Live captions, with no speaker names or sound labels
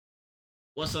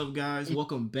What's up, guys?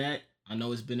 Welcome back. I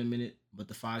know it's been a minute, but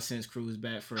the 5 Cents crew is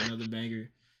back for another banger.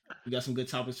 We got some good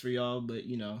topics for y'all, but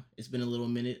it's been a little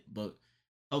minute. But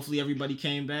hopefully, everybody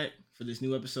came back for this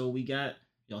new episode we got.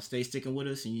 Y'all stay sticking with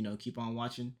us and keep on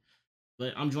watching.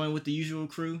 But I'm joined with the usual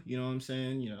crew. You know what I'm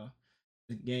saying?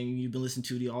 The gang you've been listening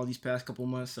to all these past couple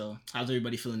months. So, how's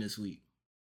everybody feeling this week?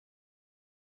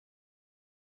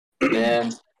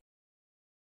 Man,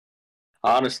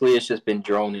 honestly, it's just been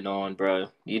droning on, bro.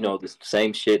 The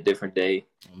same shit, different day.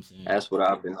 I'm saying That's what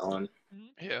I've been on.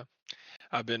 Yeah,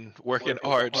 I've been working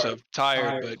hard, so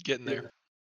tired, but getting there.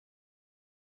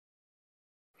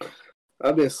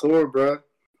 I've been sore, bro.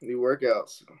 New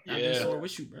workouts. I've been sore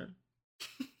with you, bro.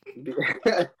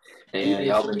 And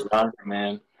y'all been grinding,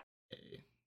 man. Hey.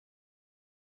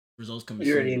 Results coming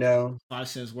You soon. already know. 5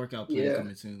 Cents workout plan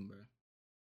coming soon, bro.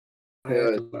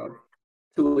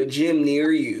 To a gym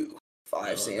near you.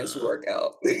 5 Cents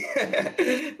workout.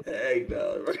 Heck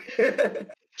no.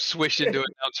 Swish into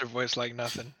announcer voice like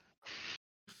nothing.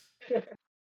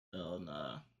 Oh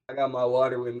nah. I got my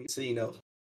water with me, so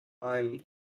I'm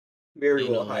very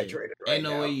well hydrated right Ain't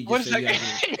no now. way you just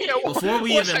before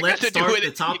we even start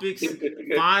the topics.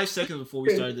 5 seconds before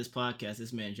we started this podcast,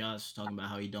 this man Josh was talking about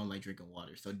how he don't like drinking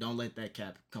water. So don't let that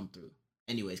cap come through.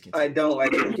 Anyways, continue. I don't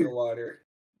like drinking water,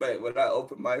 but when I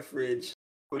open my fridge,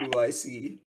 what do I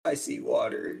see? I see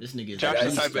water. This nigga is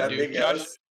Josh, type of dude.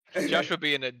 Josh would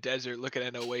be in a desert looking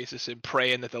at an oasis and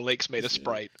praying that the lake's made of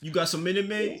Sprite. You got some Minute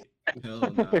Maid? Hell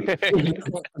no.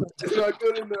 It's not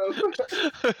good enough.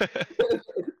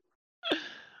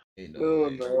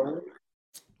 No.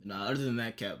 Nah, other than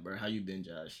that, cap, bro, how you been,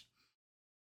 Josh?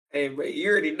 Hey, bro, you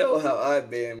already know how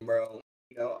I've been, bro.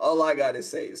 All I gotta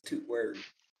say is 2 words: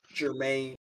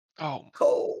 Jermaine. Oh,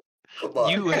 Cole. Come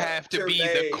on. You have to be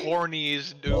the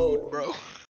corniest dude, bro.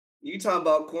 You talking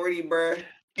about corny, bro?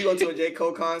 You go to a J.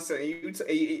 Cole concert, and and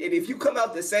if you come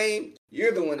out the same,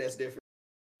 you're the one that's different.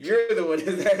 You're the one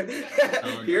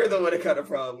that you're the one that got a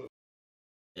problem.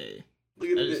 Hey,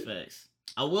 that is facts.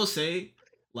 I will say,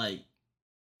 like,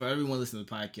 for everyone listening to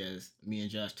the podcast, me and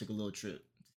Josh took a little trip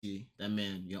to see that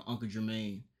man, Uncle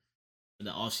Jermaine, for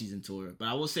the off-season tour. But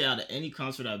I will say, out of any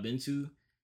concert I've been to,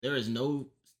 there is no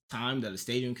time that a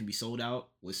stadium can be sold out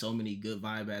with so many good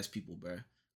vibe-ass people, bro.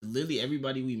 Literally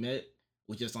everybody we met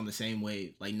was just on the same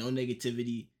wave. Like, no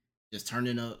negativity, just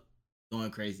turning up, going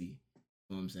crazy. You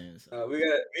know what I'm saying? So. We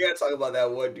gotta talk about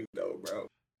that one dude, though, bro.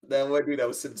 That one dude that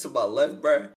was sitting to my left,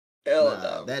 bro. Hell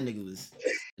no. That nigga was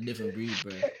a different breed,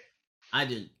 bro.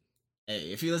 Hey,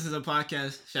 if you listen to the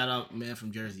podcast, shout out man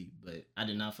from Jersey, but I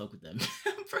did not fuck with that man,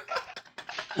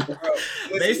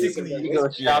 bro. Basically, you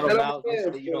gonna shout him out.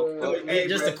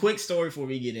 Just a quick story before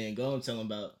we get in. Go and tell him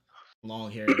about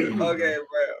long hair. Okay, bro.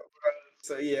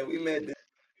 So yeah, we met this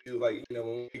dude,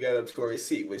 when we got up to our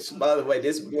seat. Which, by the way,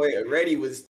 this boy already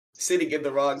was sitting in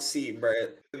the wrong seat, bro.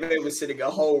 The man was sitting a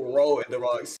whole row in the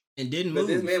wrong seat and didn't move.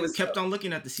 This man kept on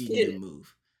looking at the seat, didn't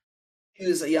move. He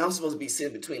was like, "Yeah, I'm supposed to be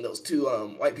sitting between those 2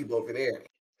 white people over there."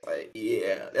 Like,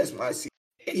 yeah, that's my seat.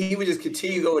 And he would just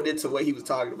continue going into what he was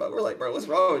talking about. We're like, bro, what's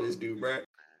wrong with this dude, bro?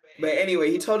 But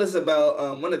anyway, he told us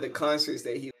about one of the concerts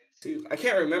that he went to. I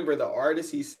can't remember the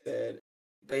artist he said,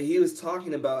 but he was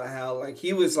talking about how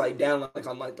he was down on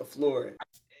the floor,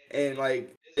 and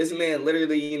this man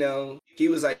literally, he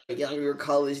was younger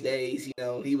college days,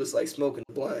 he was smoking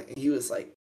a blunt, and he was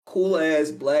cool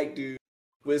ass black dude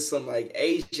with some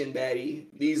Asian baddie.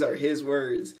 These are his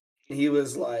words. And he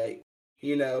was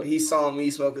he saw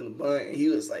me smoking the blunt, and he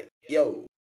was like, "Yo,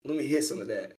 let me hit some of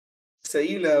that." So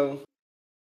he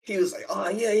was like, "Oh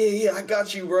yeah, I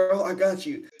got you, bro, I got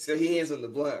you." So he hands him the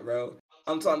blunt, bro.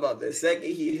 I'm talking about the second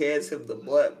he hands him the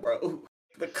blunt, bro,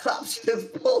 the cops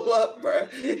just pull up, bro,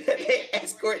 and they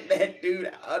escort that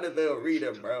dude out of the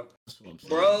arena, bro.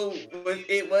 Bro,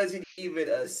 it wasn't even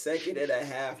a second and a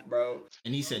half, bro.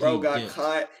 And he said, bro got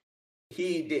caught.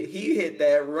 He did. He hit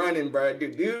that running, bro.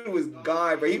 Dude was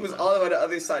gone, bro. He was all the way on the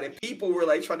other side, and people were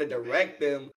trying to direct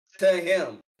them to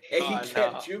him. And he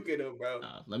kept juking him, bro.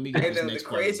 Let me get this next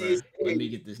part, bro. Let me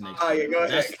get this next part. Yeah, go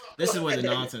ahead. This is where the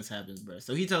nonsense happens, bro.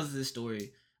 So he tells us this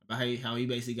story about how he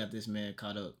basically got this man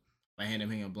caught up by handing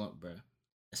him a blunt, bro.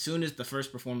 As soon as the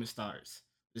first performance starts,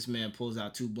 this man pulls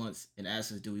out 2 blunts and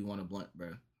asks us, "Do we want a blunt,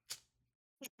 bro?"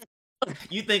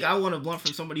 You think I want a blunt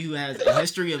from somebody who has a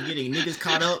history of getting niggas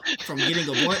caught up from getting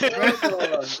a blunt,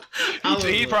 bro?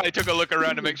 He probably took a look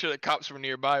around to make sure the cops were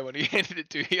nearby when he handed it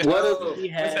to you. What if he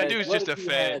had? That dude's just a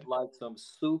fan. Some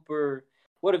super.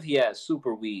 What if he had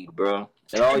super weed, bro?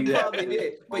 And all you have.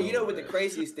 But you know what the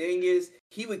craziest thing is?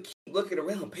 He would keep looking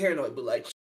around paranoid,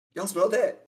 but y'all smell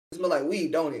that? smell like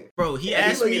weed, don't it? Bro, he And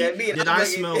he asked me, looking at me, and did I'm I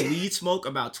looking- smell weed smoke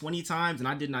about 20 times, and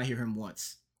I did not hear him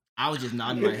once. I was just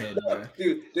nodding my head, bro.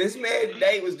 Dude, this man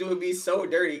Nate was doing me so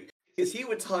dirty because he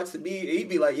would talk to me and he'd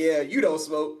be like, "Yeah, you don't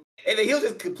smoke," and then he'll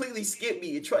just completely skip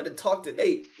me and try to talk to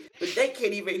Nate, but Nate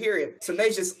can't even hear him. So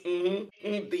Nate's just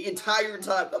the entire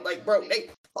time. I'm like, "Bro,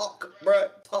 Nate, talk, bro,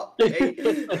 talk." Nate.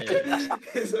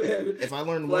 If I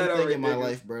learned one Flat thing out in my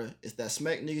ridiculous. life, bro, it's that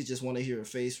smack niggas just want to hear a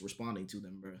face responding to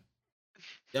them, bro.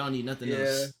 They don't need nothing Yeah.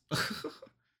 else.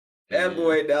 That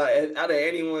boy, out of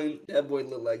anyone, that boy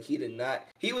looked like he did not.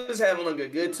 He was having like a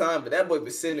good time, but that boy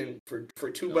was sitting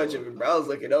for too much of it. Bro. I was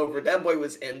looking over. That boy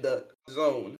was in the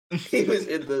zone. He was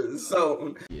in the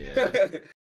zone. Yeah,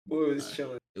 Boy was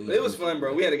chilling. it It was fun,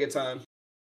 bro. We had a good time. It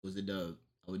was a dub.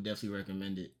 I would definitely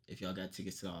recommend it if y'all got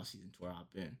tickets to the off-season tour. Hop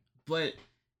in. But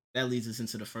that leads us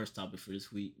into the first topic for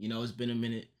this week. You know, it's been a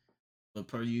minute, but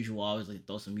per usual, I always like to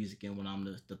throw some music in when I'm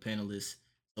the panelist.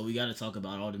 So we got to talk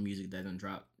about all the music that done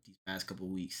dropped these past couple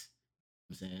weeks.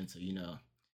 You know what I'm saying, so you know,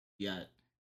 you got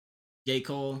J.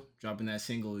 Cole dropping that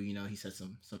single. You know, he said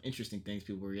some interesting things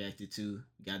people reacted to.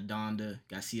 You got Donda,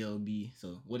 got CLB.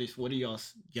 So what are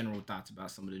y'all's general thoughts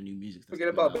about some of the new music? That's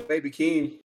Forget coming about out? Baby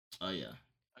King. Oh yeah,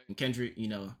 and Kendrick, you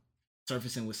know,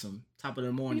 surfacing with some top of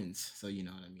the mornings. So you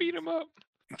know what I mean. Beat him up.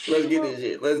 Let's get this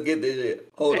shit. Let's get this shit.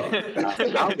 Hold on.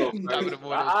 I'll go Top of the first.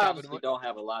 morning, I top of the honestly morning. don't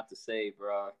have a lot to say,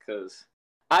 bro, because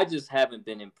I just haven't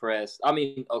been impressed. I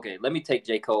mean, okay, let me take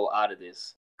J. Cole out of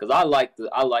this because I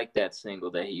like that single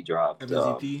that he dropped.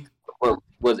 Heaven's EP. What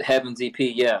was it, Heaven's EP?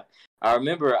 Yeah, I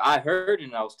remember I heard it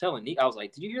and I was telling Nick, I was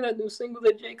like, "Did you hear that new single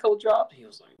that J. Cole dropped?" He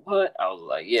was like, "What?" I was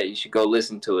like, "Yeah, you should go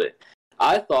listen to it."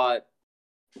 I thought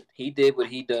he did what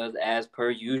he does as per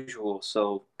usual,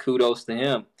 so kudos to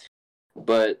him.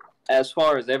 But as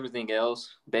far as everything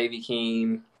else, Baby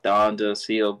Keem, Donda,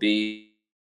 CLB,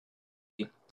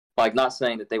 like not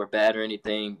saying that they were bad or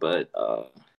anything, but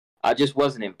I just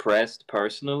wasn't impressed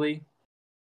personally.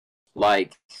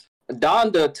 Like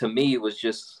Donda to me was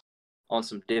just on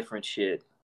some different shit.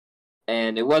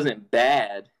 And it wasn't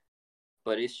bad,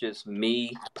 but it's just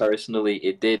me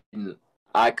personally,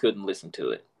 I couldn't listen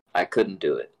to it. I couldn't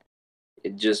do it.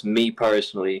 It just me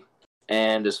personally.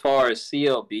 And as far as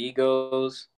CLB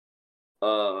goes,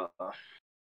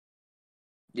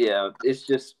 yeah, it's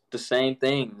just the same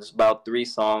thing. There's about 3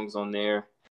 songs on there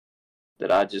that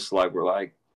I just like were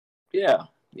like, yeah.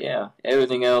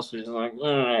 Everything else was just like,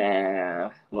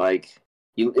 like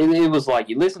it was like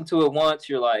you listen to it once,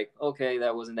 you're like, okay,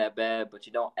 that wasn't that bad, but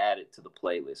you don't add it to the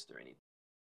playlist or anything.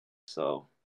 So,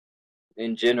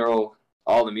 in general,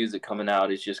 all the music coming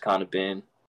out has just kind of been,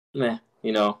 meh,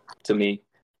 you know, to me.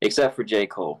 Except for J.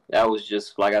 Cole. That was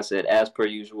just, like I said, as per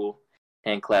usual,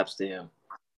 hand claps to him.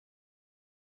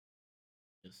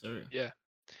 Yes, sir. Yeah.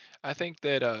 I think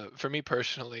that for me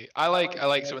personally, I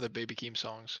like some of the Baby Keem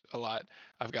songs a lot.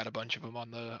 I've got a bunch of them on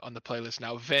the playlist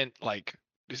now. Vent like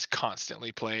is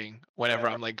constantly playing whenever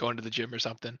I'm like going to the gym or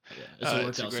something. Yeah, it's a workout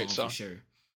It's a great song song. for sure.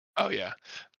 Oh yeah.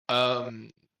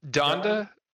 Donda,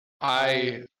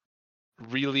 I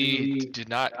really did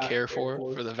not care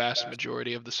for the vast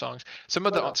majority of the songs. Some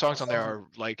of the songs on there are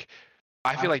like,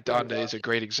 I feel like Donda is a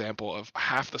great example of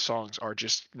half the songs are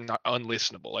just not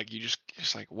unlistenable. Like you just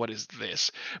like, what is this?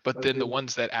 But then the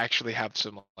ones that actually have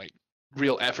some like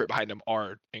real effort behind them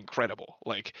are incredible.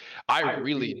 Like I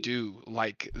really do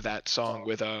like that song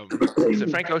with is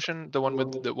it Frank Ocean, the one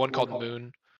with the one called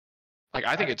Moon? Like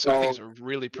I think it's a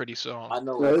really pretty song. I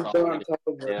know No, what it's song on it top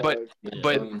of is. my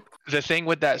But Yeah. the thing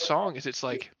with that song is it's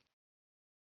like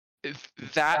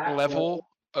that level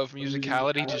of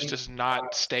musicality just does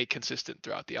not stay consistent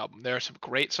throughout the album. There are some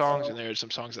great songs and there are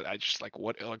some songs that I just like,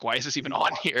 what, like why is this even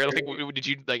on here? Like did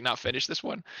you like not finish this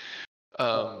one?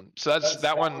 So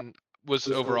that one was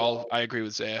overall, I agree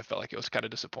with Zay. I felt like it was kind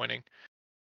of disappointing.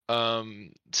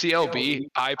 CLB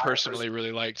I personally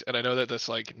really liked, and I know that that's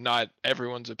like not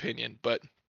everyone's opinion, but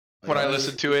when I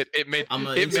listened to it, it made I'm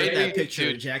gonna it insert made that me, picture of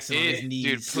dude, Jackson on his knees.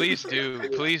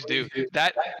 dude, please do.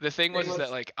 That the thing was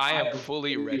that like I am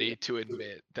fully ready to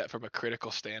admit that from a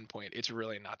critical standpoint, it's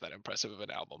really not that impressive of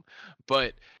an album.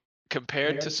 But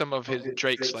compared to some of his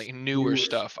Drake's like newer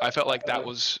stuff, I felt like that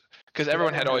was because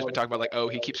everyone had always been talking about like, oh,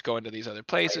 he keeps going to these other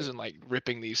places and like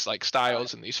ripping these like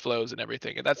styles and these flows and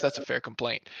everything, and that's a fair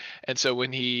complaint. And so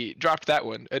when he dropped that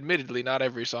one, admittedly, not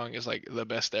every song is like the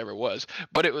best there ever was,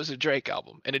 but it was a Drake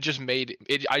album, and it just made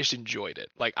it. I just enjoyed it.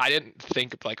 Like I didn't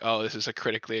think of like, oh, this is a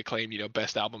critically acclaimed,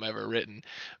 best album ever written,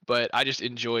 but I just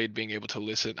enjoyed being able to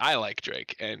listen. I like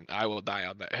Drake, and I will die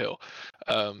on that hill.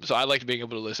 So I liked being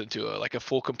able to listen to a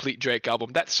full complete Drake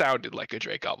album that sounded like a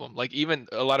Drake album. Like even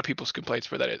a lot of people's complaints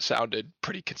were that it sounded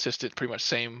pretty consistent, pretty much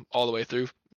same all the way through.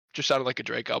 Just sounded like a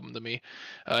Drake album to me,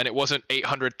 and it wasn't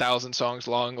 800,000 songs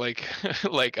long like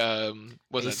like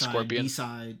was it Scorpion?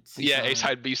 B-side, Yeah,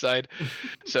 A-side, B-side.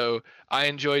 So I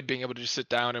enjoyed being able to just sit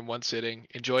down in one sitting,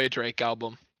 enjoy a Drake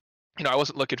album. I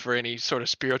wasn't looking for any sort of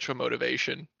spiritual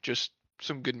motivation, just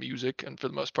some good music, and for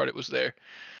the most part, it was there.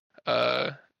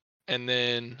 And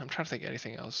then I'm trying to think of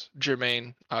anything else.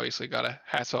 Jermaine, obviously, got a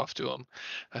hats off to him,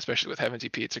 especially with Heaven's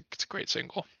EP. It's a great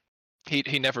single.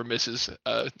 He never misses.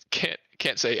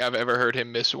 Can't say I've ever heard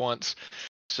him miss once.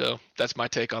 So that's my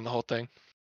take on the whole thing.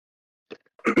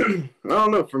 I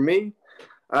don't know. For me,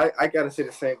 I gotta say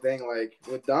the same thing. Like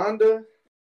with Donda,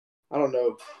 I don't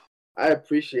know. I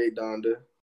appreciate Donda,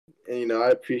 and I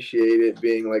appreciate it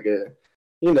being like a,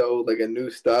 like a new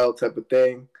style type of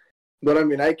thing. But I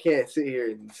mean, I can't sit here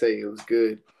and say it was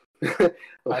good.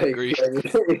 I agree.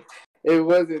 It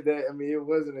wasn't that. I mean, it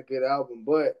wasn't a good album,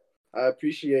 but I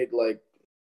appreciate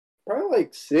probably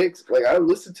 6. Like I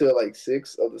listened to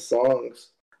 6 of the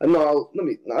songs. I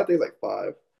think it's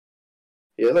 5.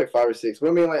 Yeah, it's 5 or 6. But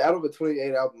I mean, out of a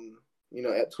 28 album,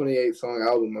 at 28 song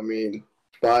album, I mean,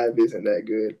 5 isn't that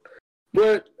good.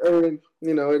 But I mean,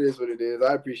 it is what it is.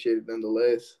 I appreciate it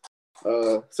nonetheless.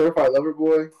 Certified Lover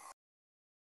Boy,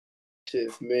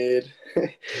 shit's mid.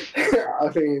 I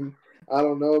mean, I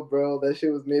don't know, bro. That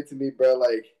shit was mid to me, bro.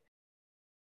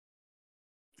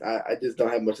 I just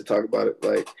don't have much to talk about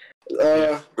it.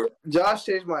 Josh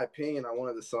changed my opinion on one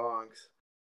of the songs.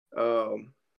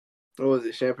 What was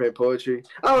it? Champagne Poetry.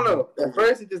 I don't know. At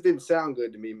first, it just didn't sound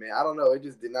good to me, man. I don't know. It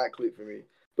just did not click for me.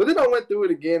 But then I went through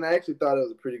it again. I actually thought it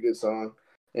was a pretty good song,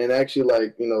 and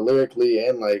actually, lyrically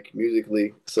and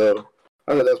musically. So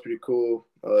I thought that was pretty cool.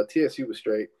 TSU was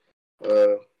straight.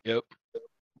 Yep.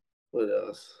 What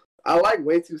else? I like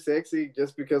Way Too Sexy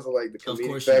just because of the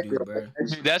comedic factor. Bro.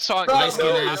 That song. I'm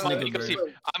on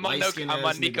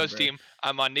Nico's team.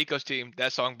 I'm on Nico's team.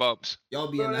 That song bumps.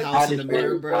 Y'all be in the house in the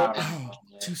mirror, bro.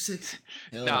 Too sexy.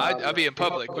 No, I'll be in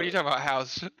public. What are you talking about,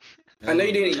 house? I know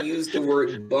you didn't use the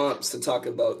word bumps to talk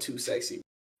about Too Sexy.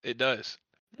 It does.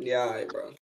 Yeah, all right,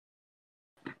 bro.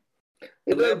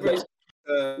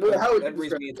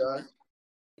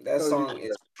 That song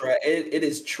is trash. It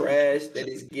is trash that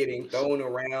is getting thrown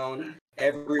around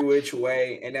every which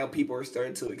way, and now people are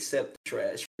starting to accept the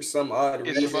trash for some odd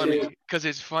reason. It's funny because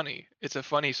it's funny. It's a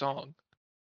funny song.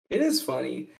 It is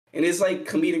funny, and it's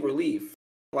comedic relief.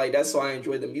 That's why I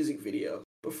enjoy the music video.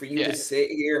 But for you to sit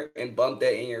here and bump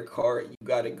that in your car, you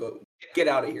gotta go get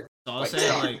out of here. So I'll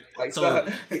say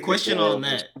question on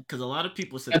that, because a lot of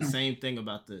people said the same thing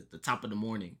about the Top of the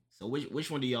Morning. So which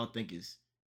one do y'all think is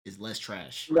less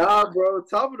trash? Nah, bro.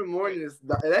 Top of the Morning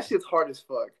that shit's hard as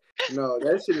fuck. No,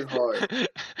 that shit is hard.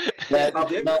 The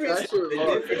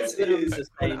difference is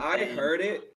when I heard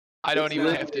it. I don't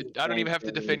even have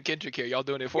to defend Kendrick here. Y'all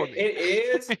doing it for me.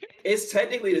 It's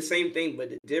technically the same thing,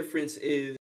 but the difference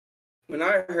is when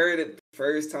I heard it the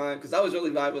first time, because I was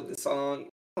really vibing with the song.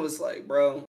 I was like,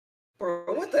 bro,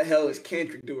 what the hell is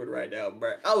Kendrick doing right now,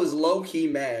 bro? I was low key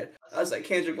mad. I was like,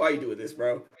 Kendrick, why you doing this,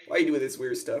 bro? Why you doing this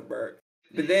weird stuff, bro?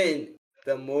 But then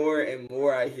the more and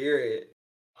more I hear it,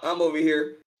 I'm over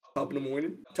here. Top of the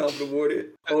morning.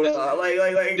 Hold on,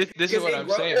 This is what I'm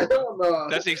saying.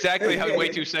 That's exactly how Way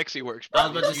Too Sexy works, bro. I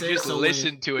was about to say,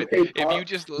 listen to it. If you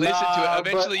just listen to it,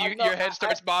 eventually your head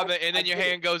starts bobbing, and then your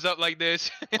hand goes up like this.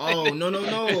 Oh no!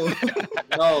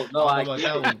 No, I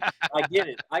get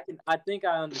it. I think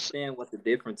I understand what the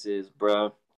difference is,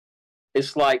 bro.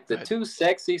 It's the Too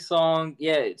Sexy song.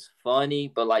 Yeah, it's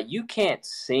funny, but you can't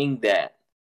sing that.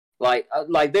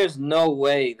 There's no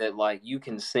way that you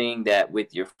can sing that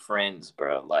with your friends,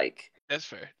 bro. That's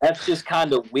fair. That's just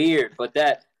kind of weird. But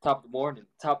that Top of the Morning,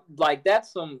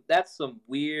 that's some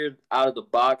weird out of the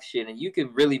box shit, and you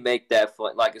can really make that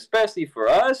fun. Especially for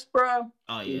us, bro.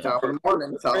 Oh yeah. Top of the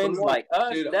Morning. Friends like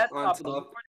us, dude, that Top of the Morning.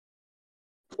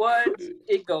 What?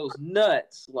 It goes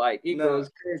nuts. It goes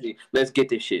crazy. Let's get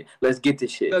this shit.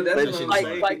 No, that's what I'm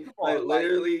saying. Come on,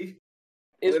 literally.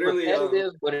 It's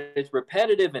repetitive, but it's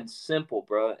repetitive and simple,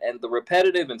 bro. And the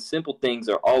repetitive and simple things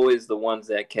are always the ones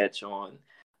that catch on.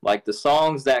 The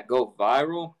songs that go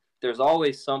viral, there's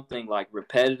always something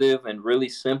repetitive and really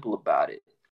simple about it.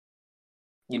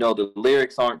 The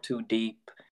lyrics aren't too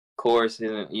deep. Chorus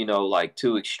isn't,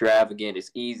 too extravagant. It's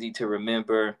easy to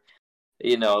remember.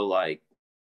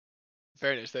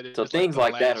 Fairness, that is so things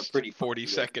like that are pretty 40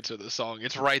 seconds of the song.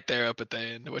 It's right there up at the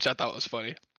end, which I thought was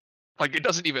funny. It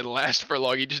doesn't even last for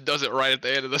long. He just does it right at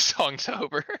the end of the song's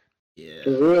over. Yeah.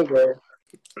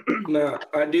 No,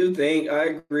 I do think I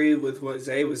agree with what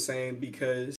Zay was saying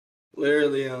because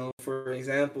literally, for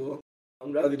example,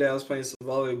 the other day I was playing some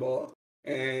volleyball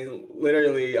and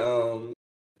literally,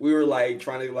 we were like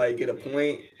trying to like get a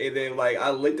point, and then like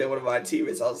I looked at one of my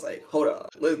teammates. I was like, "Hold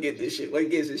up, let's get this shit. Let's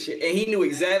get this shit." And he knew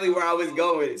exactly where I was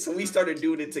going, so we started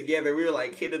doing it together. We were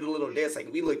like hitting the little dance,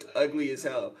 like we looked ugly as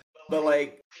hell. But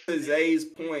like to Zay's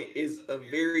point, is a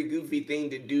very goofy thing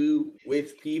to do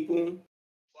with people.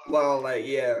 Well, like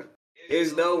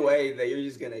there's no way that you're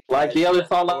just gonna Like the other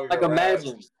song, over like your raps.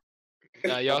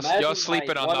 Imagine. Y'all Imagine, sleeping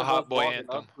like, on one the of Hot us Boy walking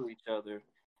anthem. up to each other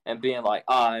and being like,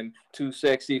 "I'm too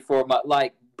sexy for my,"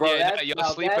 like, bro. Yeah, that's,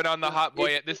 y'all sleeping on the Hot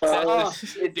Boy.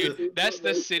 Dude, that's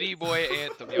the City Boy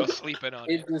anthem. Y'all sleeping on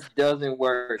It it. just doesn't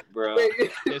work, bro.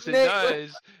 Yes, it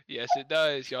does. Yes, it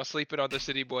does. Y'all sleeping on the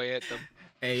City Boy anthem.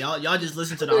 Hey, y'all just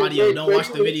listen to the audio. Don't watch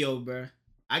the video, bro.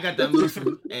 I got that move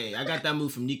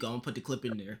from Nico. I'm gonna put the clip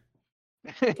in there.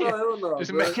 Yeah, hell no,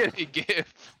 just bro. make it a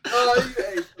GIF.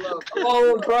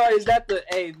 Oh, bro, is that the?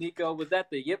 Hey, Nico, was that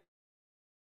the Yip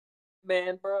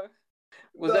Man, bro?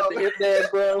 Was that the Yip Man,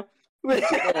 bro?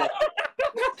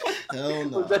 Hell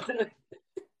no. Was that the...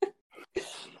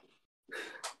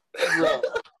 Bro.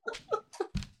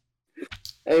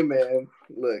 Hey man,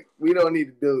 look, we don't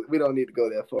need to go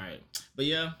that far. All right, but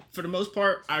yeah, for the most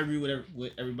part, I agree with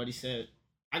what everybody said.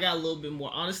 I got a little bit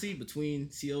more honesty between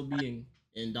CLB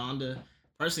and Donda.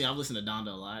 Personally, I've listened to Donda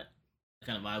a lot. I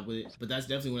kind of vibe with it, but that's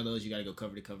definitely one of those you got to go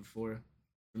cover to cover for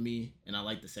me. And I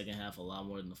like the second half a lot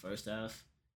more than the first half.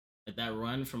 Like that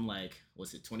run from like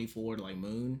 24 to like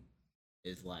Moon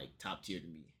is like top tier to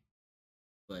me.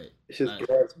 But It's just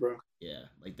gas, bro. Yeah,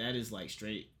 like that is like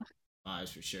straight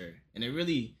vibes for sure. And it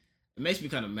makes me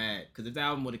kind of mad because if that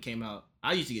album would have came out,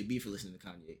 I used to get beef for listening to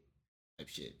Kanye type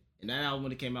shit. And that album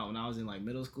would have came out when I was in like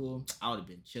middle school, I would have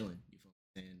been chilling. You feel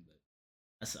what I'm saying? But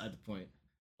that's at the point.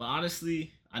 But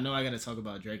honestly, I know I got to talk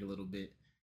about Drake a little bit.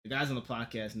 The guys on the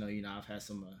podcast know, I've had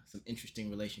some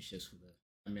interesting relationships with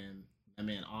my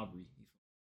man Aubrey.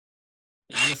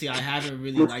 Honestly, I haven't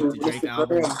really liked the Drake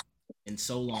album in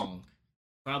so long.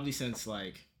 Probably since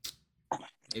like,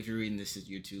 if you're reading this,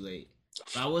 you're too late.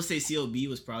 But I will say CLB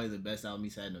was probably the best album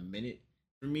he's had in a minute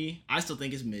for me. I still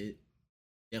think it's mid.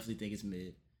 Definitely think it's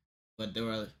mid. But there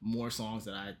were more songs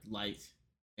that I liked,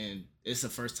 and it's the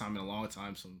first time in a long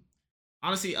time. So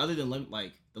honestly, other than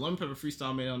like the Lemon Pepper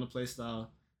freestyle made it on the playstyle,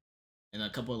 and a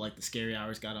couple of like the Scary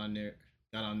Hours got on there.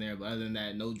 But other than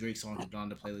that, no Drake songs have been on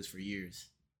the playlist for years.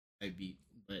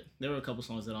 But there were a couple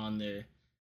songs that are on there.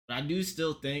 But I do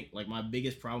still think like my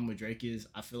biggest problem with Drake is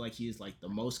I feel like he is like the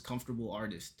most comfortable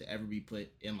artist to ever be put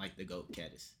in like the GOAT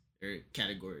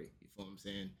category. You feel what I'm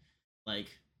saying? Like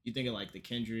you think of like the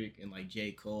Kendrick and like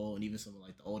J. Cole and even some of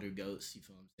like the older GOATs, you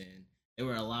feel what I'm saying? They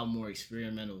were a lot more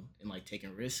experimental and like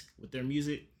taking risk with their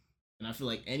music. And I feel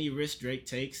like any risk Drake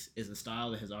takes is a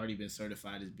style that has already been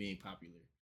certified as being popular,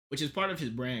 which is part of his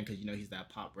brand because, he's that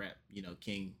pop rap,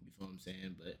 king, you feel what I'm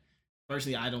saying? But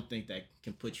personally, I don't think that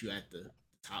can put you at the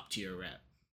top tier rap.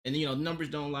 And, numbers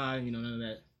don't lie, none of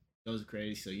that goes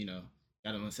crazy. So,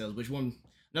 got him on sales.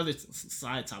 Another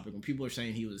side topic, when people are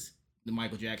saying he was the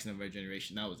Michael Jackson of our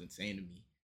generation, that was insane to me.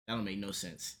 That don't make no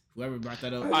sense. Whoever brought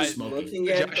that up was smoking.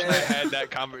 Josh and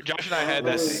I had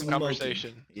that same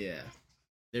conversation. Yeah.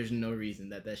 There's no reason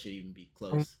that should even be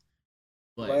close.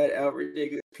 But out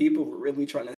ridiculous. People were really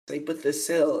trying to say, but the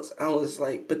sales. I was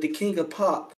like, but the king of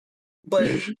pop.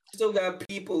 But still got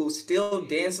people still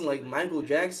dancing like Michael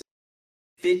Jackson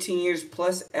 15 years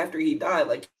plus after he died.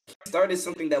 Like, he started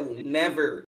something that will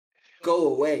never go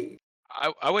away.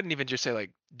 I wouldn't even just say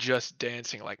like just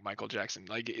dancing like Michael Jackson.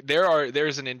 Like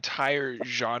there's an entire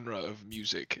genre of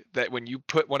music that when you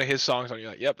put one of his songs on, you're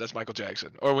like, yep, that's Michael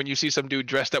Jackson. Or when you see some dude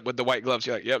dressed up with the white gloves,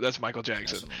 you're like, yep, that's Michael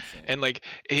Jackson. And like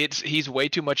he's way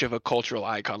too much of a cultural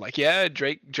icon. Like, yeah,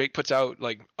 Drake puts out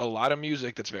like a lot of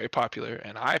music that's very popular,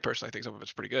 and I personally think some of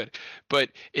it's pretty good, but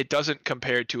it doesn't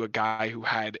compare to a guy who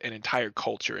had an entire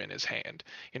culture in his hand.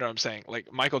 You know what I'm saying?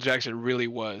 Like Michael Jackson really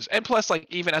was, and plus like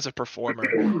even as a performer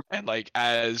and like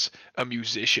as a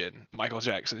musician, Michael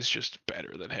Jackson is just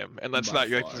better than him, and that's not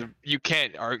you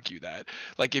can't argue that.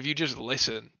 Like if you just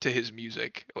listen to his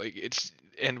music, like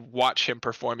and watch him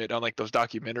perform it on like those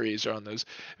documentaries or on those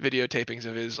videotapings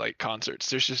of his like concerts,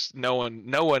 there's just no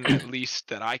one at least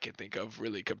that I can think of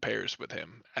really compares with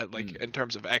him at like in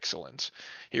terms of excellence.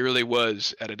 He really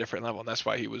was at a different level, and that's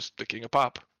why he was the king of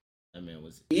pop. That man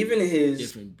was even his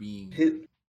different being.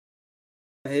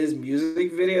 His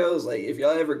music videos, like if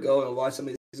y'all ever go and watch some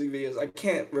of his music videos, I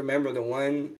can't remember the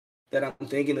one that I'm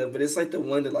thinking of, but it's like the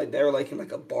one that like they were like in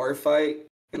like a bar fight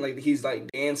and like he's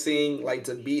like dancing like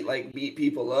to beat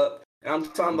people up. And I'm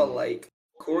talking about like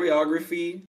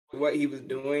choreography, what he was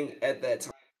doing at that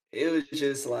time. It was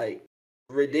just like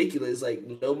ridiculous. Like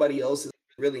nobody else is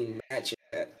really matching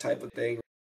that type of thing.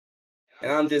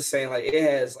 And I'm just saying, like, it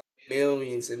has like,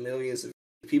 millions and millions of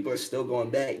people are still going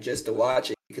back just to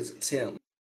watch it because it's him.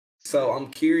 So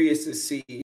I'm curious to see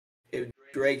if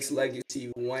Drake's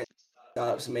legacy, once he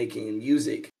stops making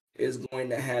music, is going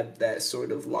to have that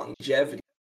sort of longevity.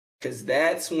 Because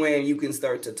that's when you can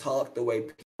start to talk the way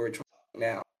people are talking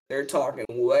now. They're talking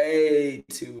way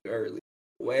too early.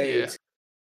 Way too.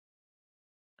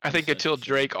 I think until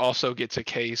Drake also gets a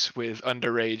case with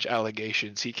underage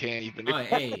allegations, he can't even. Oh,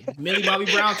 hey, Millie Bobby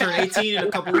Brown turned 18 in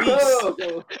a couple weeks. He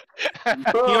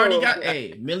already got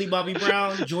Millie Bobby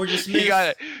Brown, Georgia Smith.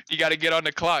 You gotta get on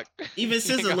the clock. Even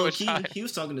SZA, low key, he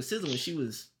was talking to SZA when she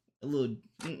was a little.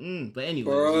 But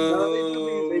anyway,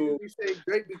 Bro, they say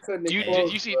Drake be cutting it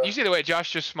close, you see the way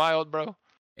Josh just smiled, bro.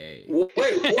 Hey. Wait,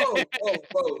 whoa!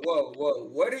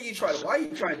 What are you trying? Why are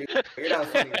you trying to do? You're not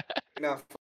funny. You're not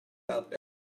funny out there.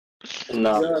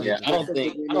 No, yeah, I don't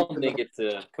think it's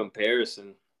a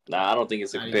comparison. Nah, I don't think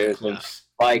it's a comparison.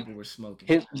 Like we're smoking.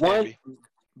 His one,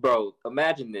 bro.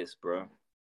 Imagine this, bro.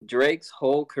 Drake's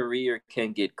whole career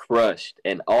can get crushed,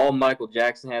 and all Michael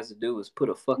Jackson has to do is put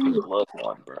a fucking glove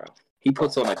on, bro. He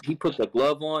puts the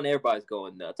glove on. Everybody's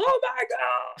going nuts. Oh my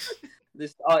god!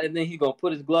 And then he's gonna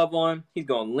put his glove on. He's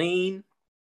gonna lean.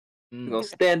 He's gonna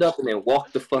stand up and then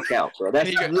walk the fuck out, bro.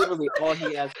 That's literally all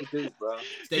he has to do, bro.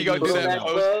 He gonna do that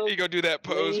pose. He gonna do that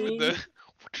pose with the.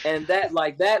 And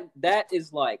that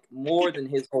is like more than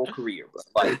his whole career, bro.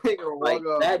 Like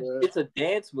that, it's a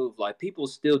dance move. Like people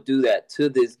still do that to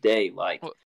this day. Like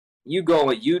you go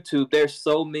on YouTube, there's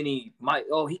so many.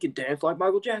 He can dance like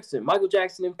Michael Jackson. Michael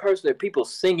Jackson impersonator. People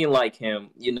singing like him.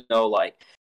 You know, like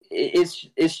it's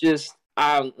just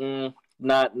not the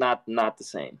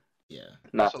same. Yeah.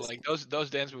 So like those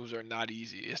dance moves are not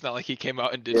easy. It's not like he came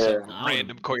out and did some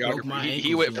random choreography.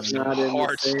 He went for some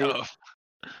hard stuff.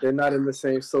 They're not in the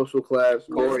same social class.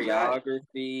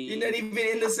 Choreography. You're not even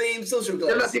in the same social class.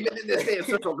 They're not even in the same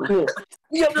social class.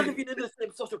 You're not even in the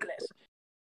same social class.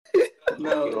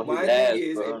 No, my thing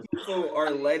is, if people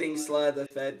are letting slide the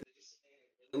fact that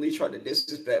they really try to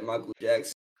disrespect Michael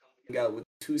Jackson, got with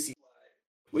 2C,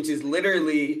 which is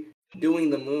literally doing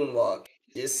the moonwalk,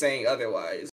 just saying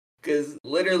otherwise. Because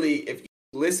literally, if you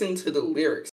listen to the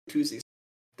lyrics, 2C,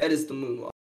 that is the moonwalk.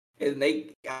 And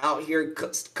they out here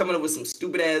coming up with some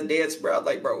stupid ass dance, bro. I'm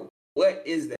like, bro, what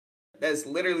is that? That's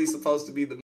literally supposed to be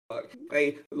the moonwalk.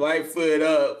 Like, right foot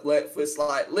up, left foot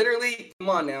slide. Literally, come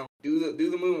on now, do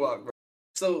the moonwalk, bro.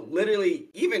 So literally,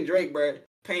 even Drake, bro,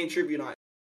 paying tribute on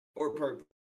or purpose.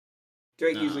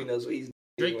 Drake usually knows what he's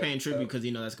doing. Drake paying tribute because he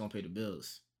know that's gonna pay the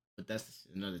bills. But that's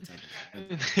another type of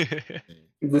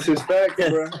This is fact,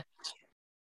 bro.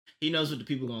 He knows what the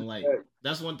people gonna like.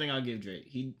 That's one thing I'll give Drake.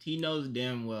 He knows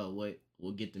damn well what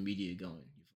will get the media going.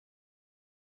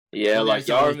 Yeah, like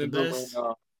y'all remember when,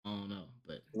 I don't know,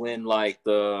 but when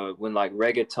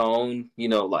reggaeton, you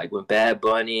know, like when Bad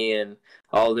Bunny and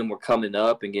all of them were coming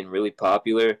up and getting really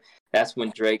popular, that's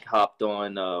when Drake hopped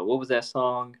on what was that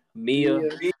song? Mia.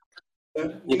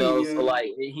 You know, so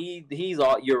like he's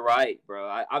all, you're right,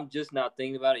 bro. I'm just not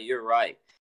thinking about it. You're right.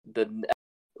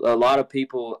 A lot of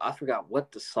people, I forgot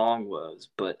what the song was,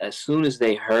 but as soon as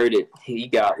they heard it, he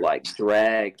got like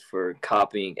dragged for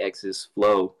copying X's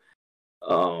flow.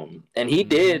 And he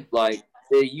did, like,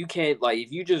 you can't, like,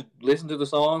 if you just listen to the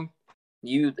song,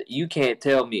 you can't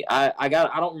tell me. I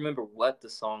don't remember what the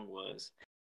song was.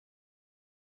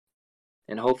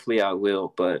 And hopefully I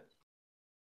will, but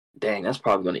dang, that's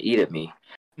probably going to eat at me.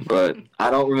 But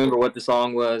I don't remember what the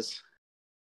song was.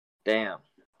 Damn.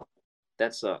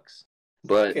 That sucks.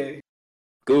 But okay.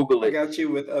 Google it. I got you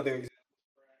with others.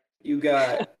 You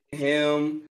got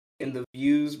him in the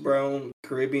Views, bro.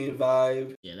 Caribbean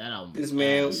Vibe. Yeah, that album. This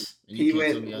man, he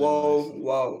went,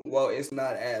 whoa. It's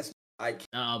not ass. That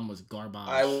album was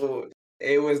garbage.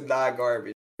 It was not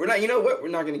garbage. We're not. You know what? We're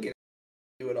not gonna do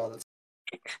it all the time.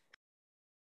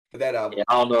 That album. Yeah,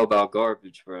 I don't know about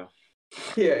garbage, bro.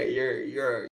 Yeah,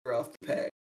 you're off the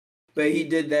pack. But he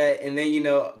did that, and then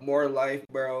More Life,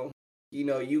 bro.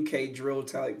 UK drill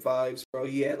type vibes, bro.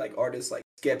 He had like artists like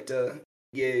Skepta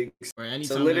gigs. Bro,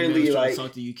 anytime literally was trying to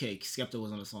talk to UK, Skepta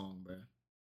was on a song, bro.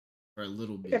 For a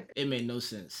little bit, it made no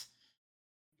sense.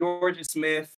 Georgia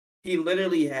Smith, he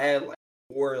literally had like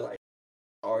 4 like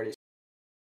artist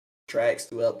tracks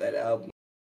throughout that album,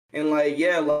 and like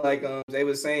they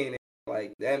was saying,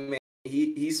 like that man,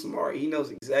 he's smart. He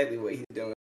knows exactly what he's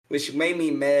doing, which made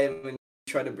me mad when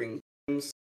he tried to bring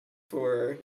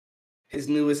for his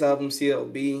newest album,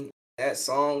 CLB. That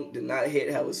song did not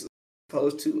hit how it was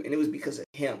supposed to, and it was because of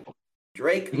him.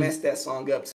 Drake messed that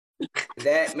song up.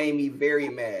 That made me very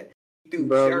mad. He threw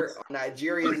shirt on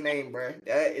Nigeria's name, bro.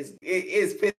 It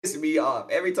is pissing me off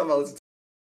every time I listen to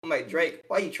it. I'm like, Drake,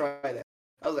 why you try that?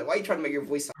 I was like, why you trying to make your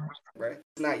voice sound like that, bro?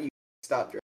 It's not you.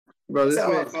 Stop, Drake. Bro, That's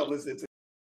how I felt listening to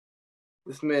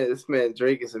this man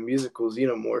Drake is a musical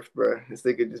xenomorph, bro. This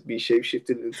nigga just be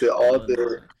shapeshifted into all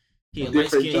the he a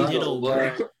different light-skinned Ditto,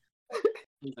 bro.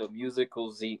 He's a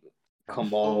musical Z.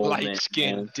 Come on,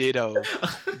 light-skinned Ditto.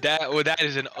 That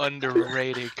is an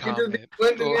underrated comment.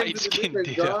 Light-skinned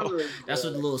Ditto. That's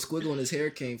what the little squiggle in his hair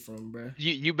came from, bro.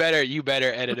 You better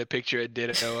edit a picture of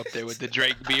Ditto up there with the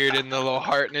Drake beard and the little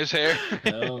heart in his hair.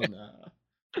 Hell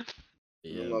nah.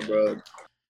 Yeah, my bro.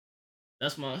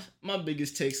 That's my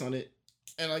biggest takes on it.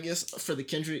 And I guess for the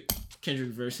Kendrick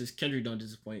versus Kendrick don't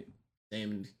disappoint.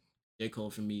 Same J. Cole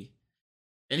for me.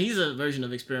 And he's a version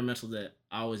of experimental that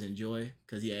I always enjoy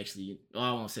because he actually,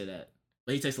 I won't say that,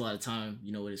 but he takes a lot of time,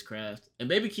 with his craft. And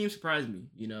Baby Keem surprised me.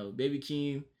 Baby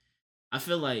Keem, I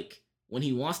feel like when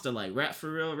he wants to like rap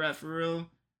for real,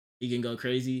 he can go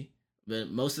crazy. But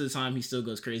most of the time he still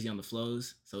goes crazy on the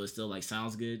flows. So it still like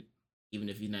sounds good, even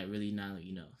if he's not really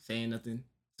saying nothing.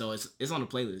 So it's on the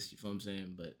playlist, you feel what I'm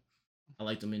saying? But I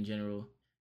liked him in general.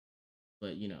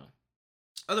 But,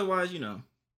 otherwise,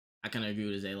 I kind of agree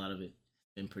with Zay. A lot of it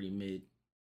been pretty mid.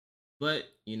 But,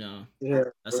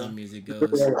 that's how music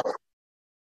goes.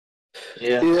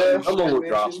 Yeah. Someone will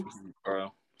drop some heat,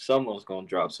 bro. Someone's going to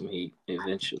drop some heat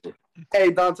eventually.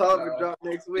 Hey, Don Toliver drop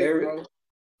next week, bro.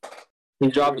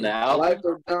 He's dropping the album? The Life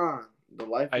of Don. The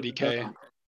Life of IDK. Don.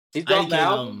 He's dropping the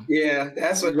album? Yeah,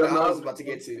 that's what I was about to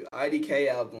get to. IDK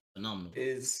album phenomenal.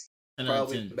 Is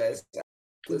probably the best.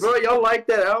 Bro, y'all like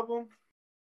that album?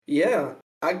 Yeah.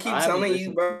 I keep telling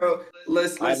you, bro.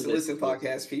 Listen,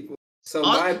 podcast people. So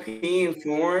my opinion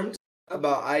formed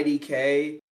about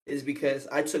IDK is because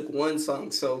I took one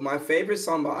song. So my favorite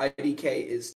song by IDK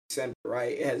is December,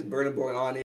 right? It has Burna Boy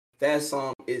on it. That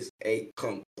song is a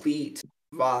complete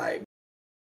vibe.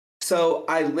 So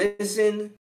I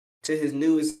listened to his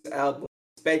newest album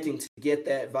expecting to get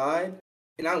that vibe.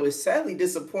 And I was sadly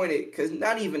disappointed because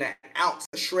not even an ounce,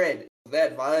 a shred of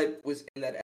that vibe was in that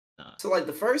album. So like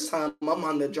the first time I'm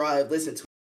on the drive listening to it,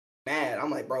 mad.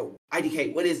 I'm like, bro,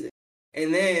 IDK, what is it?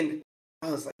 And then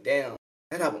I was like, damn,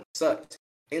 that album sucked.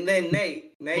 And then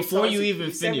Nate before you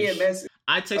even finish,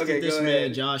 I texted this man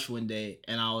ahead. Josh one day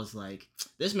and I was like,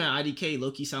 this man IDK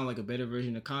low-key sound like a better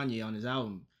version of Kanye on his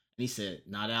album. And he said,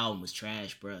 nah, that album was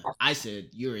trash, bro. I said,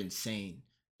 you're insane.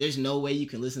 There's no way you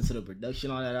can listen to the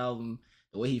production on that album,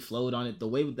 the way he flowed on it, the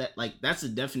way that, like, that's the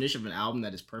definition of an album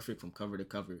that is perfect from cover to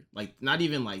cover. Like, not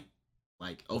even like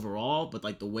overall, but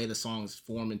like the way the songs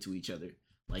form into each other.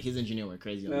 Like his engineer went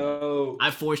crazy on that.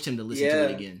 I forced him to listen to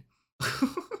it again.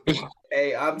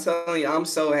 Hey, I'm telling you, I'm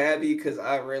so happy because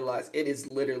I realized it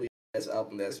is literally the best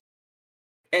album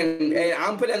and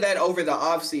I'm putting that over the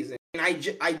off season. And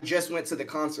I just went to the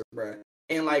concert, bro.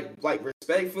 And like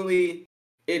respectfully,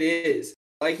 it is.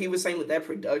 Like he was saying with that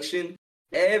production,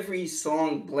 every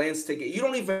song blends together. You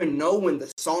don't even know when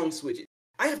the song switches.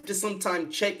 I have to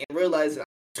sometimes check and realize that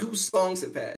 2 songs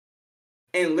have passed.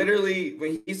 And literally,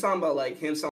 when he's talking about like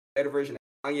him sounding a better version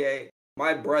of Kanye,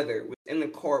 my brother was in the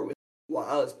car with while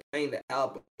I was playing the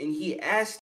album, and he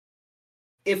asked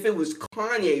if it was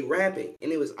Kanye rapping,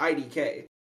 and it was IDK.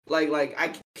 Like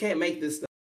I can't make this stuff.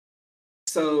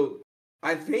 So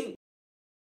I think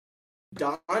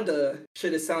Donda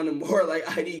should have sounded more like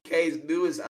IDK's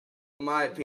newest album, in my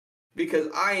opinion, because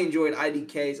I enjoyed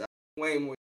IDK's way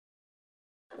more.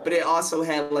 But it also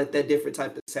had like that different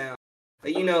type of sound.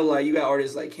 Like, like you got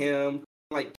artists like him,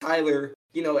 like Tyler,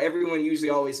 everyone usually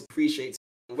always appreciates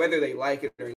whether they like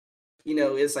it or not.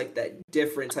 It's like that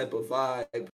different type of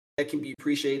vibe that can be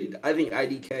appreciated. I think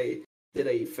IDK did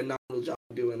a phenomenal job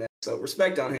doing that. So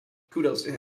respect on him. Kudos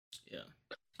to him. Yeah.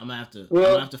 I'm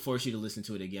gonna have to force you to listen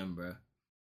to it again, bro.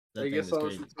 I guess I'll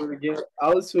listen to it again.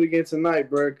 I'll listen to it again tonight,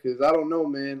 bro, because I don't know,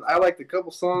 man. I liked a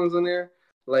couple songs on there.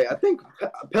 Like, I think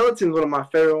Peloton's one of my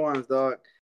favorite ones, dog.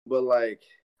 But, like,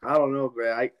 I don't know,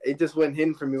 bro. It just wasn't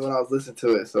hitting for me when I was listening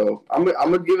to it. So, I'm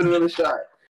gonna give it another shot.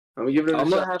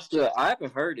 I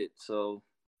haven't heard it, so.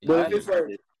 But if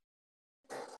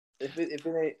it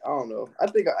ain't, I don't know. I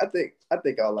think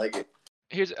I'll like it.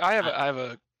 I have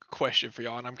a question for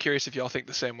y'all, and I'm curious if y'all think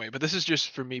the same way, but this is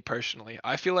just for me personally.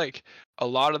 I feel like a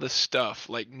lot of the stuff,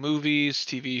 like movies,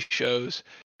 TV shows,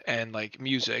 and like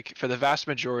music, for the vast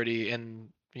majority in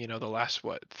the last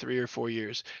 3 or 4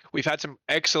 years, we've had some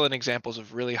excellent examples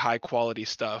of really high quality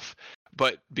stuff,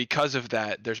 but because of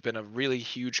that, there's been a really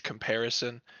huge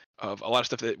comparison of a lot of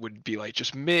stuff that would be like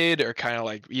just mid or kind of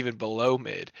like even below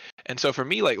mid. And so for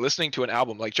me, like listening to an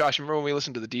album, like Josh, remember when we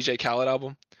listened to the DJ Khaled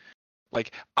album?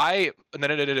 Like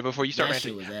before you start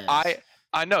ranting,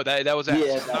 I know that was ass.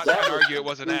 Yeah, I'm not that trying to was argue it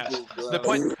wasn't ass. boo-boo, The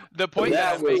bro. point that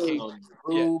That I'm was making, some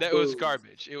it was boo-boo.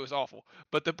 garbage. It was awful.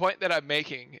 But the point that I'm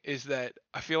making is that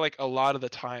I feel like a lot of the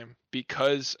time,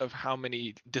 because of how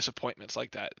many disappointments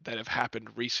like that have happened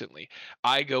recently,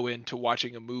 I go into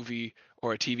watching a movie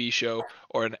or a TV show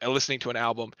or listening to an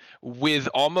album with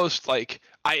almost like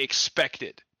I expect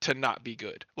it to not be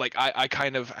good. Like I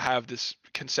kind of have this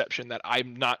conception that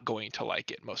I'm not going to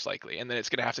like it most likely, and then it's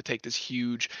going to have to take this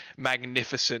huge,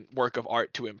 magnificent work of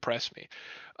art to impress me.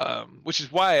 Which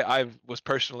is why I was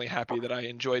personally happy that I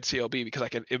enjoyed CLB, because I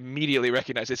could immediately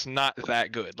recognize it's not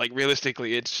that good. Like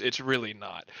realistically, it's really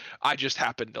not. I just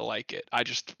happened to like it.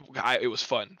 It was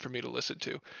fun for me to listen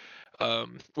to.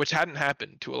 Which hadn't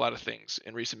happened to a lot of things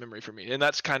in recent memory for me. And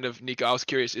that's kind of, Nico, I was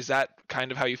curious, is that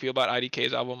kind of how you feel about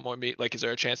IDK's album? Or like, is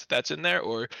there a chance that that's in there,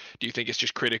 or do you think it's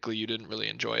just critically you didn't really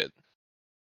enjoy it?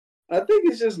 I think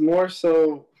it's just more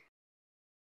so.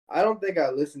 I don't think I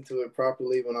listened to it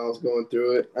properly when I was going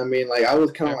through it. I mean, like I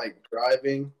was kind of like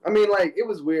driving. I mean, like it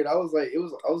was weird. I was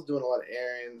doing a lot of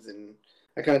errands, and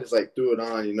I kind of just like threw it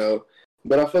on, you know.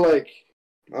 But I feel like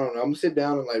I don't know. I'm gonna sit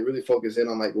down and like really focus in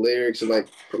on like lyrics and like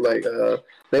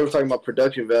they were talking about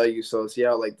production value. So see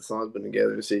how like the song's been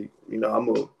together and see, you know, I'm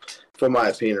gonna form my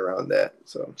opinion around that.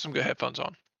 So some good headphones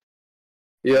on.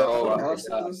 Yeah. Oh, I was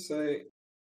gonna say,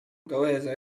 go ahead,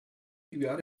 Zach. You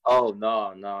got it. Oh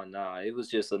no. It was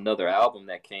just another album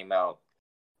that came out.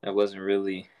 That wasn't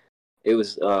really. It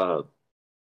was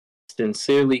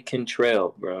Sincerely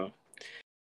Contrail, bro.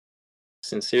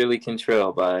 Sincerely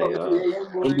Contrail by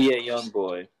NBA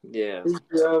Youngboy. Yeah.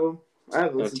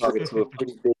 I'm talking to a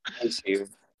pretty big voice here.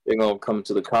 They're gonna come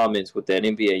to the comments with that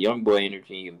NBA Youngboy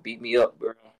energy and beat me up,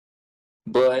 bro.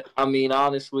 But I mean,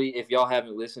 honestly, if y'all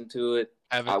haven't listened to it,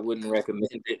 I wouldn't recommend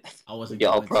it. I wasn't.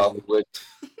 Y'all probably would.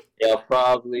 Y'all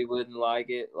probably wouldn't like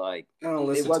it. Like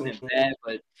it wasn't bad,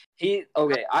 but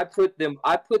I put them.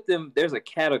 There's a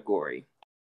category.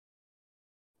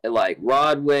 Like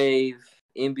Rod Wave,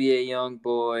 NBA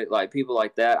Youngboy, like people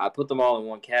like that. I put them all in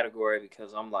one category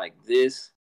because I'm like,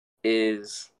 this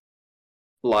is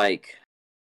like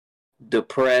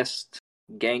depressed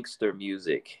gangster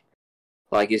music.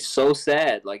 Like it's so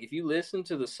sad. Like if you listen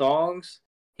to the songs,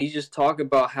 he's just talking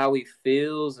about how he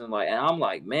feels and I'm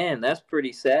like, man, that's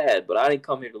pretty sad. But I didn't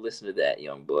come here to listen to that,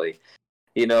 young boy.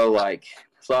 You know, like,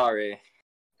 sorry.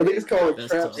 I think it's called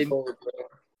Trap.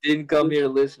 Didn't come here to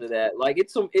listen to that. Like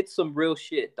it's some real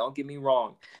shit. Don't get me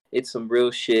wrong. It's some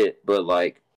real shit. But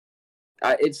like,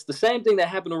 it's the same thing that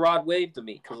happened to Rod Wave to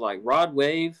me. Cause like Rod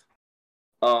Wave,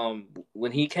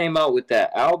 when he came out with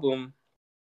that album,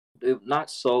 not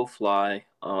Soulfly.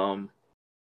 What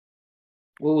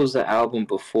was the album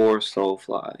before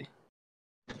Soulfly?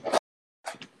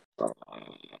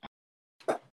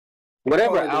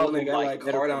 Whatever album, like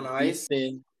Hard on Ice.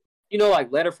 Houston, you know,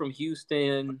 like Letter from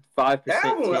Houston,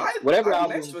 5%. Whatever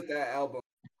album. I messed with that album.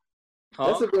 Huh?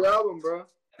 That's a good album, bro.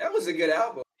 That was a good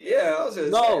album. Yeah, I was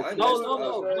just no. I'm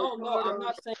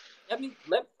not saying.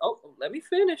 Let me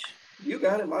finish. You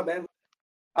got it. My bad.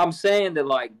 I'm saying that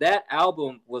like that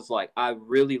album was like I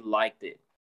really liked it.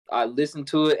 I listened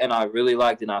to it and I really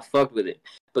liked it and I fucked with it.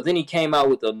 But then he came out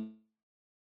with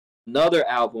another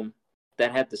album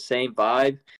that had the same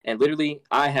vibe, and literally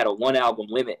I had a 1 album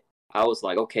limit. I was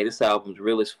like, okay, this album's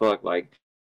real as fuck, like.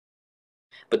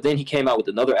 But then he came out with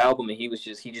another album and he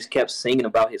just kept singing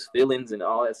about his feelings and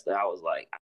all that stuff. I was like,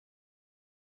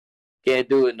 can't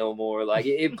do it no more. Like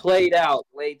it played out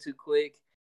way too quick.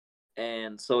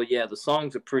 And so yeah, the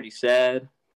songs are pretty sad.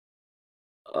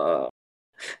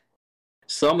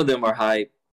 Some of them are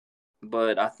hype,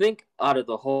 but I think out of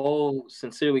the whole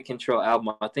Sincerely Contrail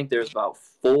album, I think there's about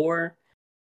 4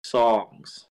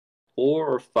 songs, 4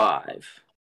 or 5,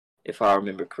 if I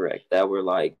remember correct, that were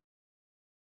like,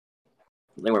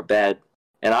 they were bad.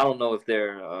 And I don't know if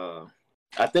they're,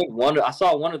 I think I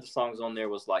saw one of the songs on there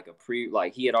was like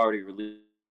he had already released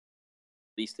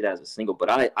it as a single, but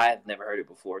I had never heard it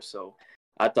before, so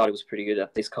I thought it was pretty good. I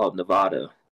think it's called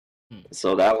Nevada.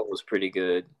 So that one was pretty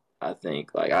good, I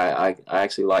think. Like I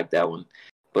actually liked that one.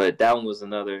 But that one was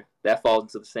another that falls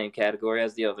into the same category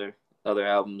as the other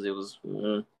albums. It was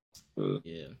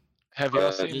yeah. Have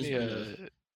y'all seen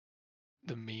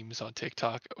the memes on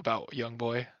TikTok about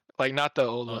Youngboy? Like not the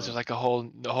old ones, there's like a whole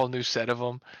new set of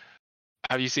them.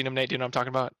 Have you seen them, Nate? Do you know what I'm talking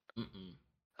about?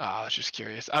 I was just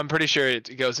curious. I'm pretty sure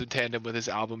it goes in tandem with his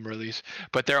album release,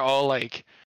 but they're all like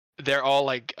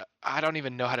I don't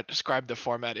even know how to describe the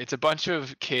format. It's a bunch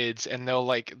of kids and they'll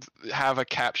like have a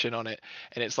caption on it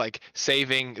and it's like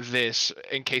saving this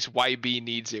in case YB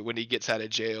needs it when he gets out of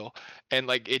jail. And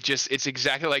like it's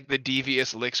exactly like the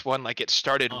Devious Licks one. Like it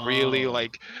started really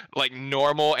like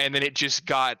normal and then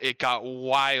it got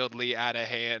wildly out of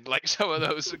hand. Like some of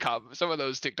those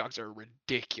TikToks are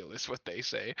ridiculous what they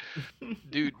say.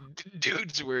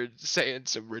 Dudes were saying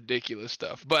some ridiculous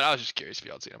stuff. But I was just curious if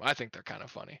y'all seen them. I think they're kind of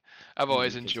funny. I've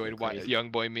always enjoyed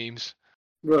young boy memes.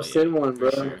 Bro, send one, bro.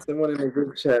 Sure. Send one in the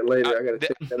group chat later. I gotta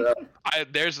check that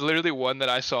out. There's literally one that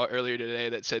I saw earlier today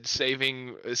that said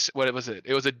saving. What was it?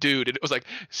 It was a dude, and it was like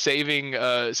saving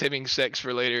sex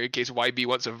for later in case YB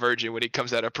wants a virgin when he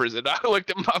comes out of prison. I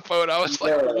looked at my phone. I was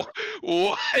like,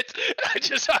 what? I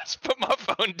just put my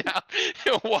phone down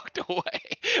and walked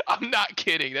away. I'm not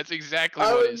kidding. That's exactly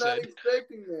what it said. I was not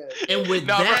expecting that. And with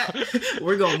that,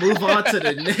 we're gonna move on to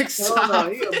the next topic. No,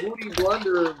 he a booty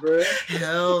blunderer, bro.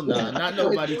 Hell no, not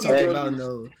nobody talking about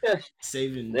no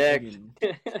saving.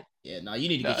 Yeah, no, you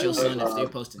need to get your son if they're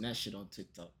posting that shit on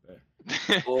TikTok, bro.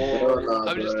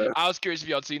 I was curious if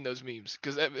y'all seen those memes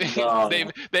because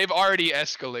they've already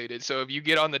escalated. So if you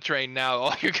get on the train now,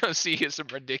 all you're gonna see is some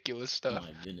ridiculous stuff. Oh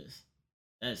my goodness,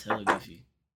 that's hella goofy.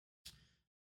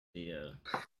 Yeah,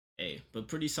 hey, but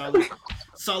pretty solid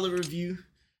review.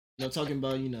 You know, talking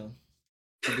about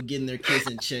people getting their kids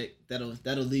in check. That'll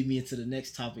lead me into the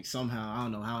next topic somehow. I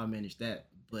don't know how I managed that,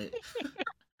 but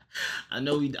I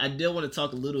did want to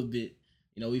talk a little bit.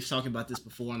 We've talked about this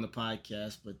before on the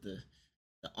podcast, but the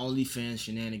OnlyFans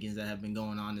shenanigans that have been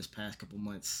going on this past couple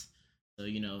months. So,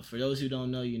 for those who don't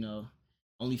know,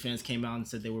 OnlyFans came out and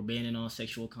said they were banning all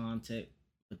sexual content.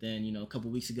 But then, a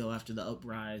couple weeks ago after the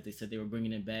uprise, they said they were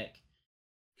bringing it back.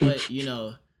 But,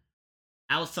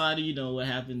 outside of, what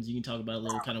happens, you can talk about a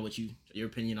little kind of your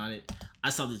opinion on it. I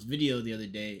saw this video the other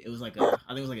day. It was like I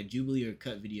think it was like a Jubilee or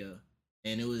Cut video.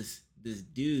 And it was this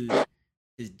dude,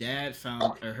 his dad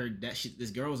found, or her dad, this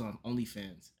girl was on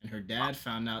OnlyFans. And her dad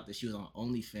found out that she was on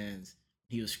OnlyFans.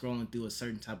 He was scrolling through a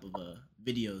certain type of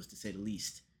videos, to say the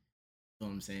least. You know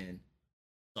what I'm saying?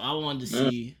 So I wanted to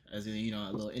see, as a,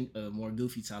 a little more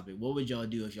goofy topic, what would y'all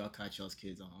do if y'all caught y'all's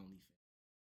kids on OnlyFans?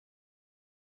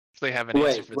 They have an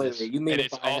answer for this. You mean and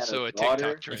it's also a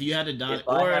TikTok trend. If you had a daughter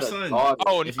or a son. I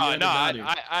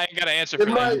ain't got an answer for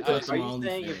that. Are you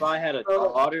saying if I had a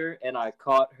daughter and I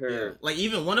caught her? Yeah. Like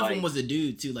even one of them was a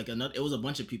dude too. Like it was a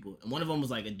bunch of people, and one of them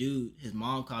was like a dude. His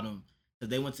mom caught him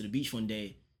because they went to the beach one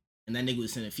day, and that nigga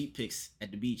was sending feet pics at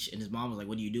the beach, and his mom was like,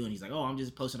 "What are you doing?" He's like, "Oh, I'm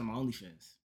just posting on my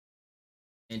OnlyFans,"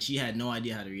 and she had no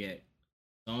idea how to react.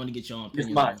 So I want to get y'all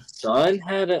opinion. My son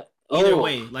had a. Either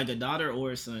way, like a daughter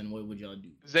or a son, what would y'all do?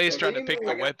 Zay's trying to pick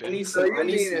the weapon. I need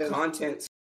some content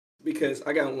because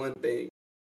I got one thing.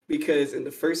 Because in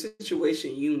the first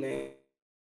situation you named,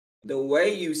 the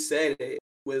way you said it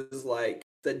was like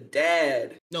the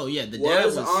dad. No, yeah, the dad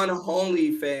was on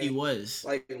OnlyFans. He was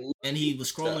and he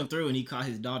was scrolling through and he caught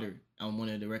his daughter on one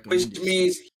of the recommendations. Which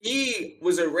means he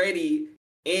was already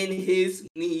in his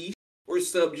niche or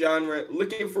subgenre,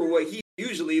 looking for what he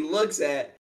usually looks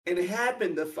at, and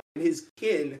happened to find his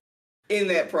kin in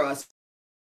that process.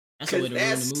 That's a way to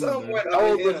ruin the movie. How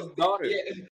old was his daughter? Yeah.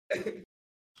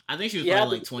 I think she was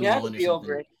probably like 21 or something.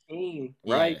 Over 18,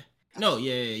 right? Yeah. No,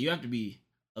 yeah, you have to be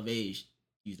of age to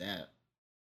use the app.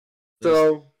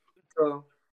 So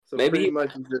maybe pretty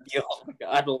much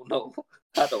I don't know.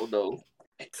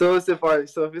 So it's if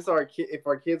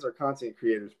our kids are content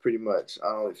creators, pretty much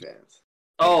on OnlyFans.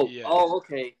 Oh,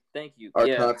 okay. Thank you. Our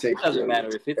it doesn't matter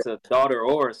if it's a daughter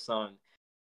or a son.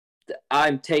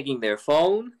 I'm taking their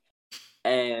phone,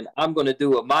 and I'm gonna do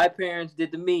what my parents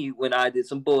did to me when I did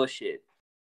some bullshit.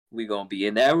 We gonna be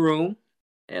in that room,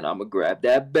 and I'm gonna grab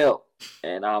that belt,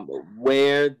 and I'm gonna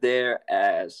wear their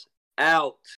ass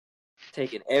out.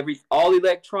 Taking all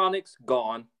electronics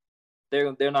gone.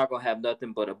 They're not gonna have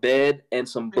nothing but a bed and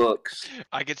some books.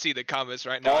 I can see the comments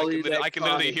right now. I can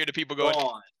literally hear the people going.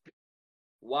 Gone.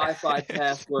 Wi-Fi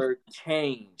password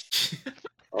changed.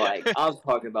 Like I'm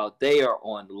talking about, they are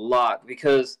on lock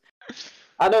because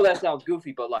I know that sounds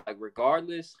goofy, but like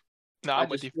regardless, I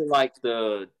just feel like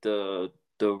the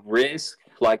risk,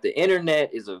 like the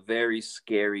internet is a very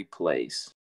scary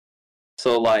place.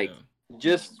 So like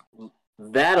just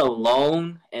that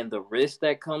alone and the risk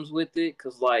that comes with it,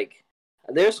 because like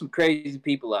there's some crazy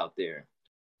people out there.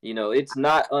 It's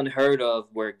not unheard of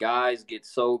where guys get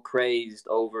so crazed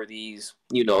over these,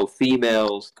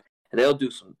 females, and they'll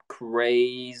do some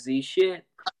crazy shit.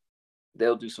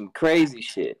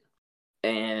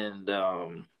 And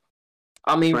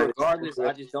I mean, Right. regardless,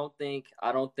 I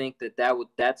don't think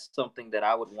that's something that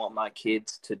I would want my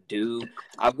kids to do.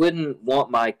 I wouldn't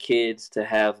want my kids to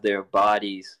have their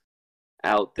bodies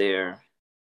out there,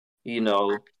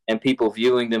 and people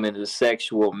viewing them in a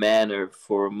sexual manner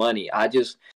for money.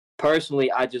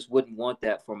 Personally, I just wouldn't want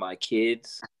that for my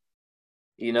kids.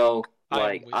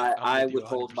 Like I would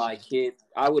hold my kids.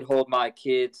 I would hold my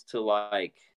kids to,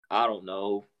 like, I don't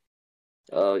know.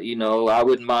 I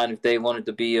wouldn't mind if they wanted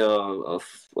to be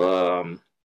No,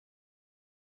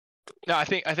 I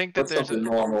think that there's something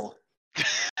normal.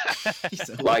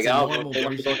 So Like, what's a I normal don't know,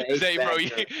 version? Zay, bro, you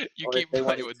or keep if they playing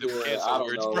wanted with the to, cancel I don't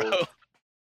words, know. bro.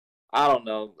 I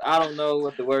don't know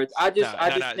what the words. I just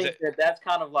Nah, think that that's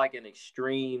kind of like an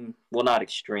extreme. Well, not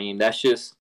extreme. That's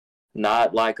just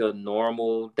not like a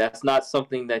normal. That's not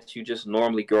something that you just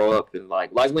normally grow up in.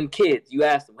 Like when kids, you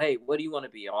ask them, "Hey, what do you want to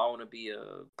be?" "Oh, I want to be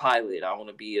a pilot. I want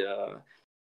to be a."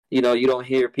 You don't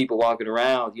hear people walking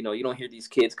around. You don't hear these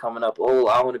kids coming up. "Oh,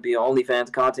 I want to be an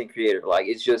OnlyFans content creator." Like,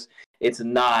 it's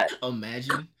not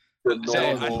Imagine. the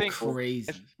Zay, normal. I think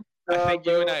Crazy. I think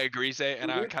you and bro. I agree, Zay, and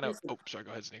I You'd kind be of. Oh, sorry.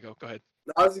 Go ahead, Sneeko. Go ahead.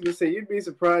 I was gonna say, you'd be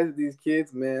surprised at these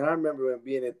kids, man. I remember when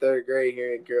being in third grade,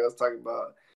 hearing girls talking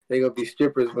about they gonna be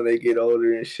strippers when they get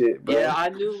older and shit. Bro. Yeah, I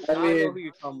know mean, who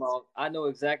you're talking about. I know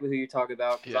exactly who you're talking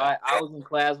about, because Yeah. I was in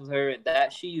class with her, and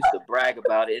that she used to brag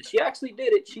about it, and she actually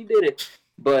did it. She did it,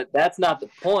 but that's not the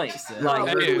point. Said,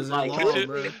 Like, "Oh, Hey, was it long, literally-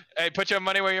 bro?" Hey, put your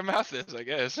money where your mouth is, I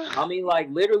guess. I mean, like,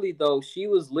 literally though, she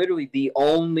was literally the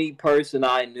only person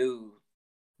I knew.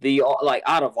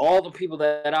 Out of all the people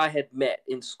that I had met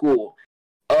in school,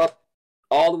 up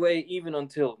all the way even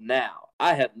until now,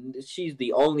 she's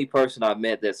the only person I've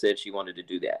met that said she wanted to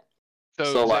do that.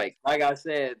 So like I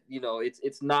said,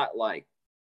 it's not like,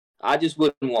 I just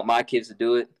wouldn't want my kids to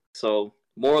do it. So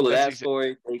moral of that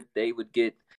story, they would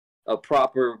get a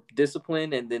proper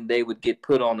discipline, and then they would get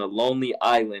put on a lonely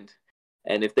island.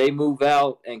 And if they move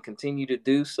out and continue to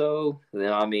do so,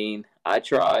 then I mean, I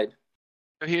tried.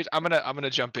 I'm gonna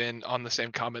jump in on the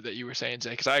same comment that you were saying, Zay,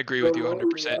 because I agree with you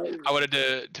 100%. I wanted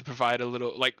to provide a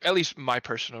little, like, at least my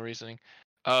personal reasoning.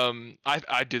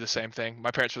 I do the same thing.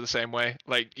 My parents were the same way.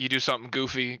 Like, you do something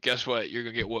goofy, guess what? You're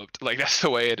gonna get whooped. Like, that's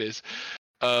the way it is.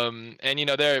 And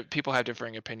people have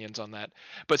differing opinions on that,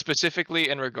 but specifically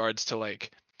in regards to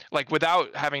like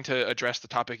without having to address the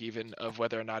topic even of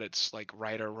whether or not it's like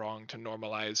right or wrong to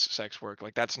normalize sex work,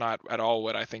 like that's not at all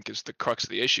what I think is the crux of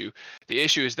the issue. The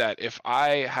issue is that if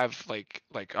I have like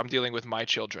I'm dealing with my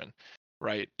children,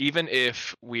 right? Even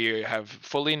if we have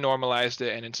fully normalized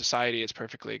it and in society it's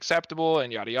perfectly acceptable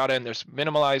and yada yada, and there's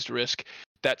minimalized risk,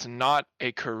 that's not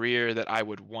a career that I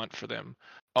would want for them,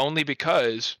 only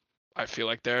because I feel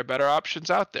like there are better options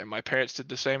out there. My parents did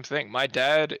the same thing. My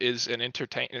dad is an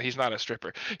entertainer. He's not a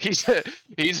stripper. He's an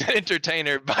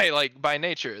entertainer by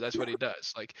nature. That's what he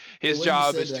does. Like, his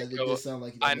job is to go.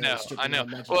 I know.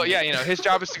 Well, yeah, his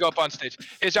job is to go up on stage.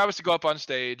 His job is to go up on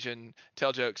stage and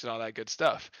tell jokes and all that good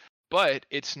stuff. But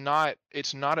it's not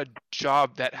a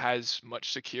job that has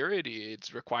much security.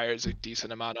 It requires a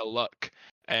decent amount of luck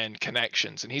and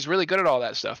connections, and he's really good at all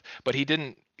that stuff. But he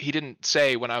didn't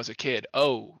say when I was a kid,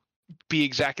 "Oh, be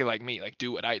exactly like me, like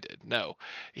do what I did." No,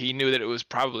 he knew that it was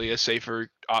probably a safer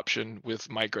option with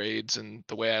my grades and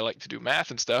the way I like to do math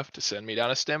and stuff to send me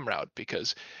down a STEM route,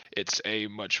 because it's a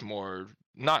much more,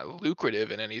 not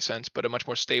lucrative in any sense, but a much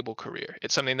more stable career.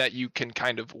 It's something that you can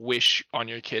kind of wish on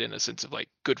your kid in a sense of like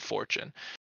good fortune.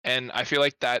 And I feel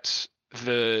like that's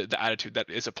the attitude that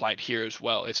is applied here as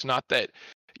well. It's not that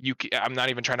I'm not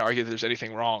even trying to argue that there's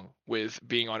anything wrong with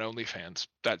being on OnlyFans.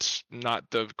 That's not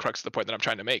the crux of the point that I'm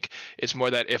trying to make. It's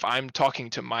more that if I'm talking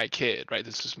to my kid, right,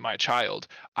 this is my child,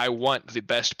 I want the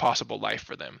best possible life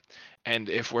for them. And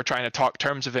if we're trying to talk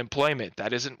terms of employment,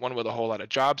 that isn't one with a whole lot of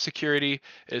job security,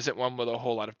 it isn't one with a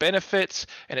whole lot of benefits,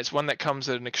 and it's one that comes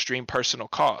at an extreme personal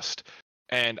cost.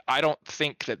 And I don't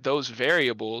think that those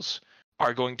variables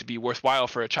are going to be worthwhile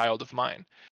for a child of mine.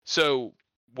 So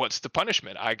what's the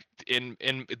punishment?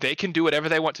 They can do whatever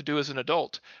they want to do as an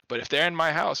adult, but if they're in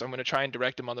my house, I'm going to try and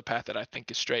direct them on the path that I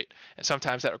think is straight. And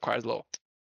sometimes that requires a little,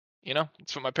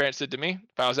 it's what my parents did to me.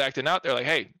 If I was acting out, they're like,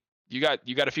 "Hey, you got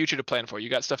a future to plan for. You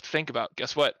got stuff to think about.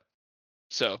 Guess what?"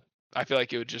 So I feel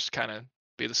like it would just kind of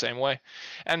be the same way.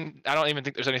 And I don't even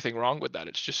think there's anything wrong with that.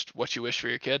 It's just what you wish for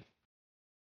your kid.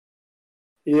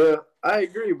 Yeah, I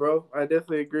agree, bro. I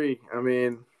definitely agree. I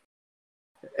mean,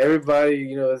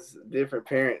 everybody, is different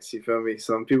parents, you feel me?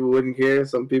 Some people wouldn't care.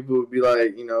 Some people would be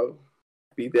like,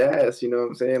 beat the ass, you know what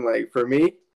I'm saying? Like, for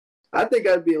me, I think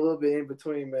I'd be a little bit in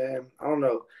between, man. I don't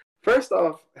know. First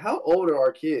off, how old are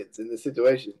our kids in this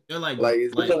situation? They're like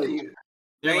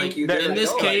They're Thank like you. in this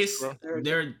adults, case, bro.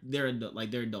 they're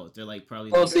adults. They're like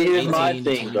probably Well, like see, here's my 18,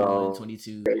 thing, 21, though.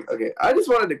 22. Okay. I just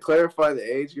wanted to clarify the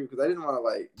age group because I didn't want to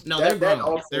like. No, that, they're that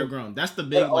grown. also- They're grown. That's the that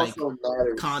big like also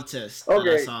matters. contest that I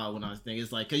Okay. saw when I was thinking.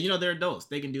 It's like, cause they're adults.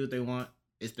 They can do what they want.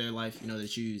 It's their life. They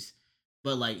choose.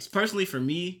 But like personally for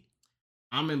me,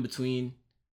 I'm in between.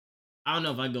 I don't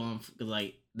know if I go on because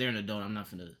like they're an adult. I'm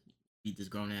not gonna beat this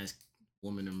grown ass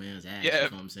woman or man's ass. Yeah, You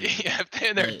know what I'm saying? yeah. If they're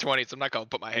in their But, 20s, I'm not gonna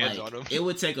put my hands Like, on them. it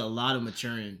would take a lot of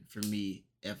maturing for me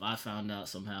if I found out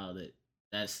somehow that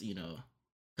that's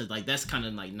because like that's kind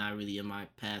of like not really in my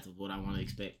path of what I want to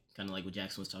expect. Kind of like what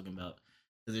Jackson was talking about.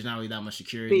 Because there's not really that much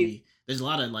security. There's a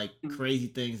lot of like crazy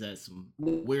things that some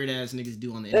weird ass niggas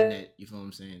do on the internet. You feel what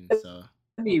I'm saying? So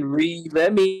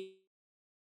Let me.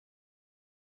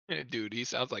 Dude, he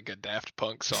sounds like a Daft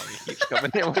Punk song. He keeps coming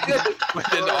in with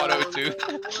his auto tune.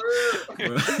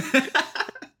 Bro.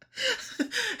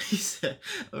 He said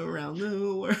around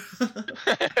the world.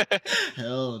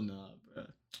 Hell no, bro.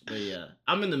 But yeah,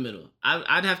 I'm in the middle.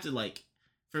 I'd have to like,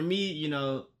 for me,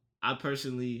 I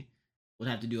personally would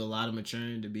have to do a lot of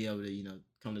maturing to be able to,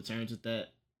 come to terms with that.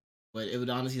 But it would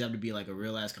honestly have to be like a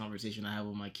real ass conversation I have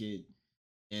with my kid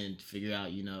and figure out,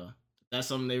 if that's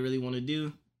something they really want to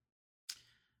do.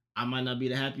 I might not be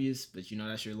the happiest, but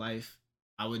that's your life.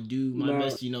 I would do my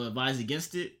best to, advise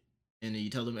against it. And then you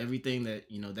tell them everything that,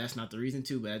 that's not the reason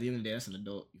to, but at the end of the day, that's an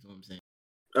adult. You feel what I'm saying?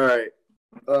 All right.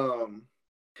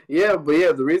 Yeah, but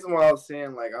yeah, the reason why I was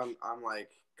saying like I'm like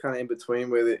kind of in between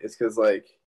with it is because like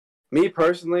me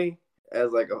personally,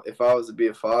 as like if I was to be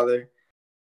a father,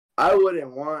 I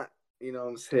wouldn't want what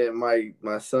I'm saying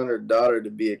my son or daughter to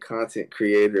be a content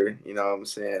creator. You know what I'm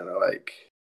saying? Or like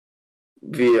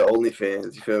via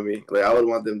OnlyFans. You feel me? Like I would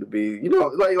want them to be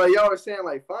like y'all were saying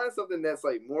like find something that's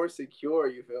like more secure.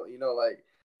 You feel like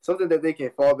something that they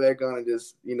can fall back on and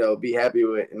just be happy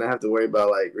with and not have to worry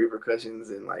about like repercussions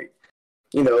and like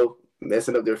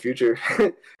messing up their future.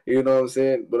 You know what I'm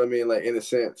saying? But I mean, like, in a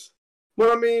sense.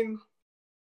 But I mean,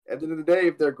 at the end of the day,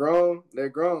 if they're grown, they're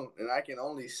grown. And I can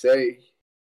only say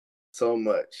so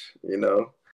much, At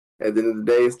the end of the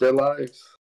day, it's their lives.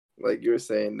 Like you were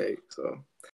saying, Nate. So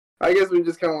I guess we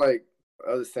just kind of like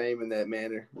are the same in that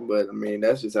manner. But I mean,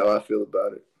 that's just how I feel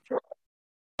about it.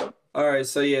 All right,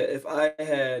 so yeah, if I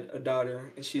had a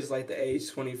daughter and she's like the age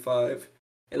 25,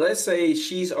 and let's say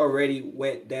she's already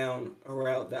went down a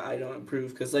route that I don't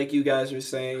approve, because like you guys are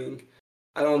saying,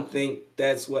 I don't think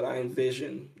that's what I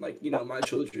envision, like, my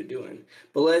children doing.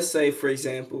 But let's say, for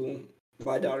example,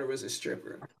 my daughter was a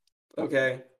stripper,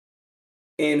 okay?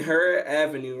 In her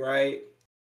avenue, right,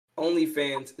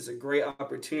 OnlyFans is a great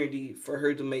opportunity for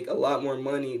her to make a lot more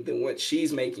money than what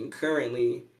she's making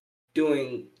currently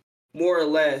doing more or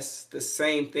less the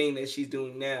same thing that she's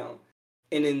doing now.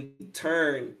 And in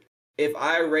turn, if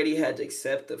I already had to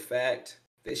accept the fact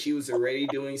that she was already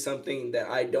doing something that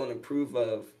I don't approve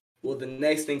of, well, the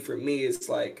next thing for me is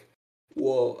like,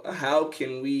 well, how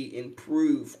can we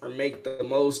improve or make the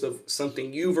most of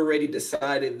something you've already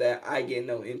decided that I get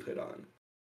no input on?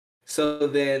 So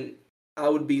then I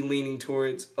would be leaning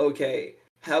towards, okay,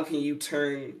 how can you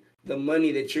turn the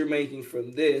money that you're making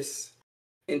from this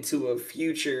into a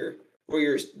future where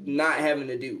you're not having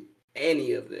to do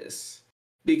any of this?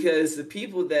 Because the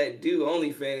people that do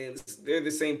OnlyFans, they're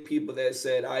the same people that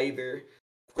said, I either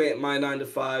quit my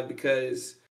 9-to-5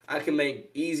 because I can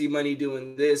make easy money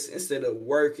doing this instead of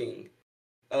working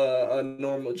a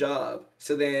normal job.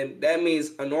 So then that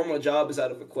means a normal job is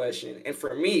out of the question. And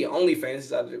for me, OnlyFans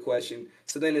is out of the question.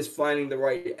 So then it's finding the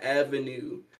right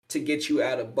avenue to get you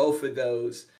out of both of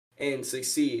those and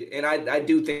succeed. And I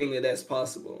do think that that's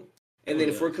possible. And then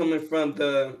if we're coming from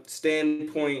the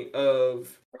standpoint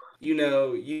of,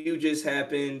 you just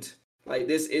happened, like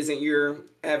this isn't your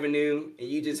avenue and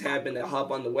you just happened to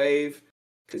hop on the wave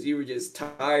because you were just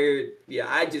tired. Yeah,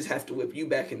 I just have to whip you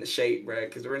back into shape, bro,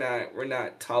 because we're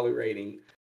not tolerating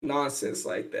nonsense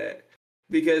like that.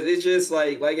 Because it's just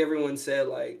like everyone said,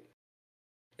 like,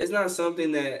 it's not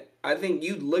something that I think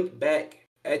you'd look back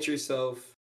at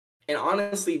yourself and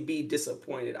honestly be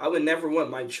disappointed. I would never want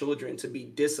my children to be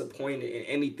disappointed in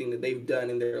anything that they've done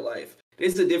in their life.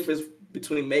 There's a difference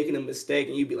between making a mistake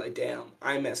and you be like, damn,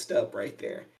 I messed up right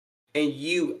there. And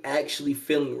you actually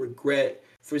feeling regret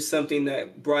for something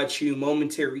that brought you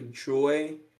momentary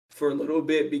joy for a little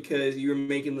bit because you were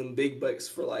making them big bucks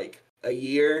for like a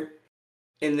year.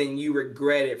 And then you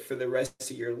regret it for the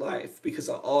rest of your life because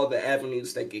of all the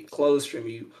avenues that get closed from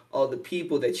you, all the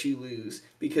people that you lose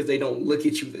because they don't look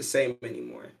at you the same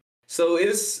anymore. So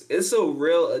it's a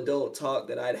real adult talk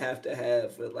that I'd have to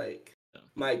have with like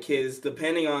my kids,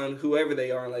 depending on whoever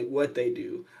they are and like what they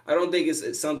do. I don't think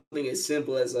it's something as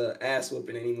simple as a ass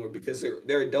whooping anymore because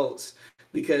they're adults.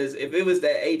 Because if it was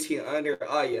that 18 under,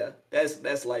 oh yeah,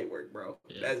 that's light work, bro.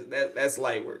 Yeah. That's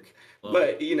light work. Well,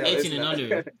 but you know, 18 and not.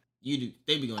 under, they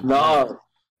be going. No.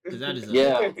 Because that is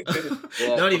Yeah.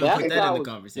 Don't even put That's that what in the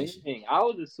conversation. I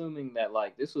was assuming that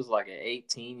like this was like an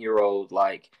 18-year-old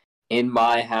like in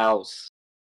my house.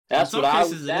 That's what I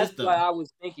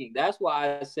was thinking. That's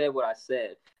why I said what I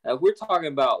said. We're talking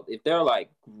about if they're like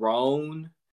grown,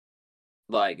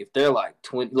 like if they're like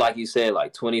 20, like you said,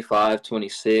 like 25,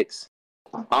 26.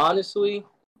 Honestly,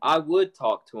 I would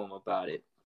talk to them about it.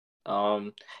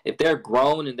 If they're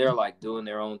grown and they're like doing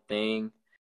their own thing,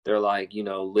 they're like, you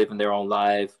know, living their own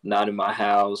life, not in my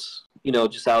house, you know,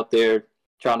 just out there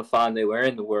trying to find their way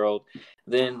in the world,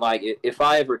 then like if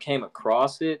I ever came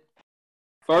across it,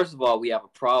 first of all, we have a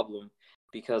problem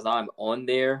because I'm on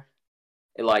there,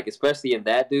 and like especially in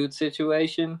that dude's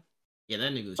situation. Yeah,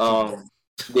 that nigga was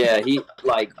yeah, he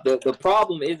like the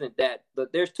problem isn't that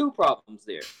there's two problems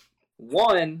there.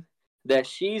 One, that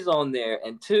she's on there,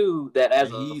 and two, that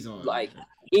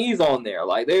he's on there.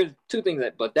 Like there's two things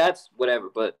but that's whatever.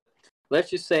 But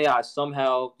let's just say I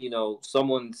somehow, you know,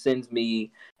 someone sends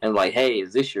me and like, hey,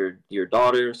 is this your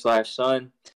daughter /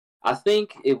 son? I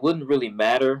think it wouldn't really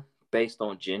matter based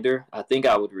on gender. I think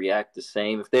I would react the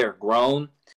same. If they're grown,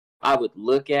 I would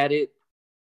look at it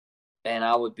and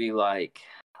I would be like,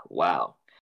 wow,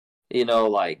 you know,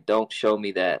 like don't show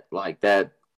me that like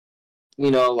that. You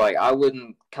know, like I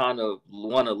wouldn't kind of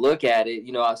want to look at it,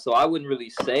 you know, so I wouldn't really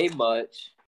say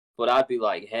much, but I'd be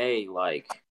like, hey,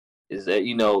 like, is that,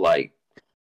 you know, like,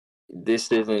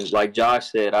 this isn't, like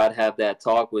Josh said, I'd have that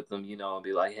talk with them, you know, and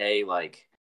be like, hey, like,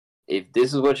 if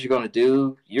this is what you're going to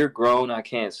do, you're grown, I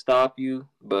can't stop you,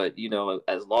 but, you know,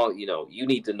 as long, you know, you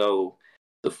need to know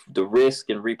the risk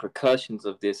and repercussions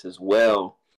of this as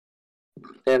well.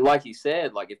 And like he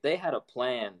said, like, if they had a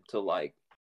plan to, like,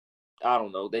 I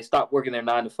don't know, they stop working their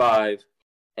 9 to 5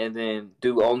 and then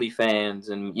do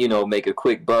OnlyFans and, you know, make a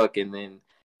quick buck and then,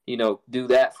 you know, do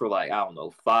that for like, I don't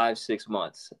know, 5-6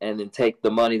 months and then take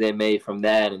the money they made from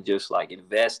that and just like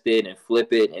invest it and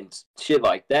flip it and shit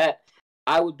like that.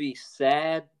 I would be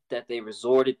sad that they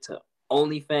resorted to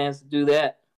OnlyFans to do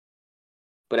that.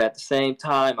 But at the same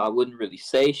time, I wouldn't really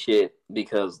say shit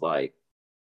because like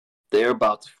they're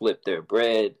about to flip their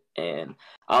bread. And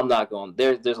I'm not going.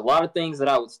 There's a lot of things that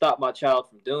I would stop my child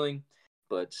from doing,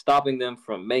 but stopping them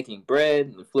from making bread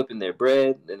and flipping their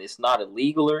bread, and it's not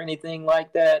illegal or anything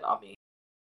like that. I mean,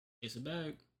 it's a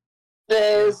bag.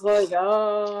 It's like,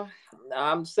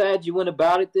 I'm sad you went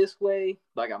about it this way.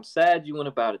 Like, I'm sad you went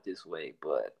about it this way,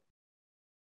 but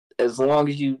as long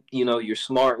as you know you're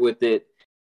smart with it,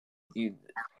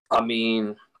 I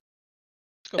mean,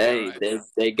 hey,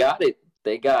 they got it.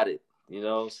 They got it. You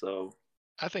know, so.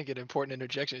 I think an important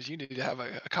interjection is you need to have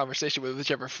a conversation with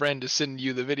whichever friend is sending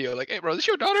you the video. Like, hey, bro, this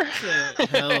your daughter?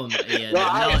 Hell no. Yeah,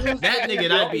 no, that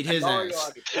nigga, I'd beat his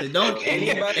ass. Don't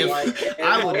anybody.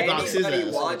 I would box his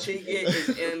ass. Watching it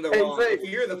is in the wrong. If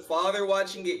you're the father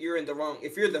watching it, you're in the wrong.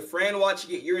 If you're the friend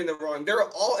watching it, you're in the wrong. They're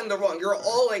all in the wrong. You're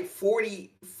all like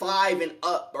 45 and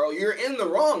up, bro. You're in the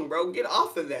wrong, bro. Get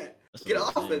off of that. Get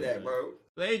off of that, bro.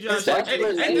 Hey, Josh,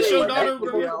 ain't this your daughter,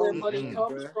 bro? Where money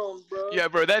comes from, bro. Yeah,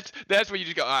 bro. That's where you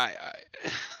just go. All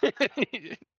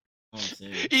right.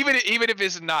 Even if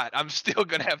it's not, I'm still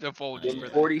gonna have to fold you. The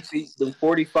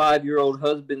 45-year-old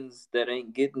husbands that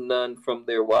ain't getting none from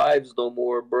their wives no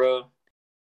more, bro.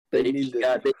 They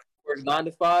work 9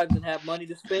 to 5 and have money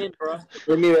to spend, bro.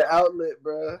 They need an outlet,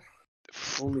 bro.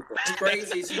 It's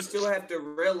crazy. You still have to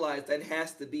realize that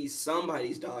has to be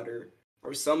somebody's daughter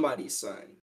or somebody's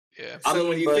son. Yeah. So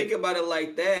when you think about it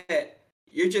like that,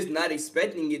 you're just not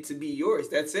expecting it to be yours.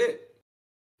 That's it.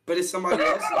 But it's somebody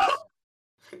else's.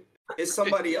 It's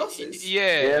somebody else's.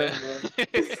 Yeah.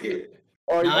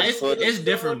 Nah, it's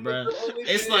different, bro.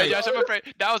 It's like, Josh, I'm afraid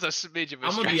that was a smidge of a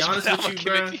I'm gonna be honest with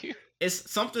you, bro. You.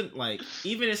 It's something like,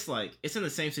 even it's like, it's in the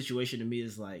same situation to me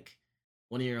as like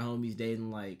one of your homies dating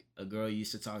like a girl you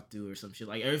used to talk to or some shit.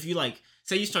 Like, or if you like,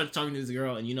 say you start talking to this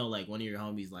girl and you know like one of your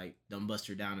homies like done bust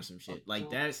her down or some shit. Like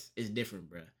it's different,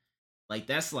 bro. Like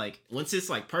that's like, once it's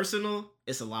like personal,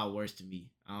 it's a lot worse to me.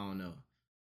 I don't know.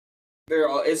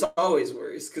 It's always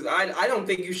worse because I don't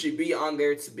think you should be on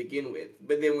there to begin with.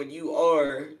 But then when you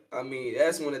are, I mean,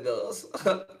 that's one of those.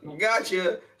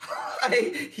 Gotcha.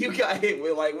 You got hit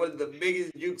with like one of the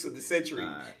biggest jukes of the century,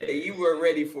 and you weren't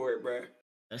ready for it, bro.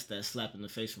 That's that slap in the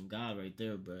face from God right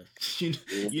there, bro.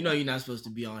 You know you're not supposed to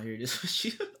be on here. This was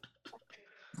you.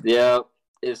 Yeah,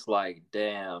 it's like,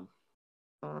 damn.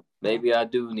 Maybe I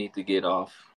do need to get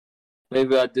off.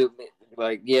 Maybe I do.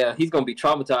 Like, yeah, he's gonna be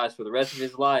traumatized for the rest of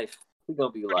his life. He's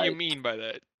gonna be What like, do you mean by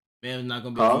that? Man, I'm not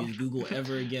gonna be able to use Google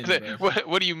ever again, bro.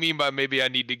 What do you mean by maybe I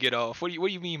need to get off? What do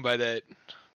you mean by that?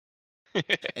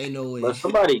 Ain't no way. but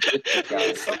somebody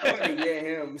get Somebody get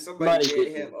him. Somebody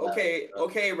get him.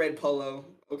 Okay, Red Polo.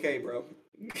 Okay, bro.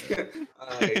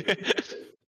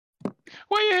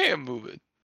 Why your hand moving?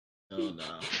 Oh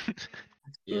no.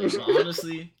 Yeah, so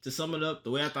honestly, to sum it up,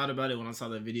 the way I thought about it when I saw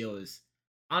that video is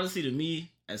honestly to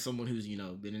me, as someone who's,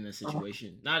 been in a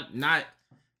situation, not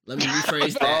let me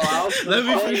rephrase that. Let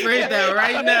me rephrase that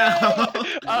right now.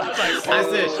 I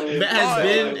said Matt has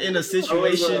been in a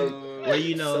situation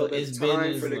where so it's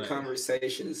time been for the like,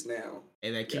 conversations now.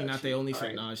 and that King not the Gotcha. only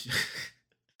fan, Alright.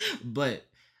 but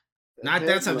not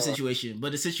that type of situation,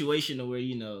 but a situation where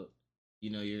your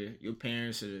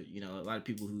parents or a lot of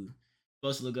people who you're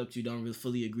supposed to look up to don't really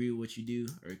fully agree with what you do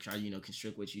or try to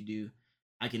constrict what you do.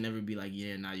 I can never be like,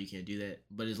 yeah, nah, you can't do that.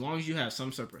 But as long as you have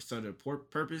some sort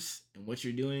of purpose in what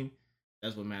you're doing,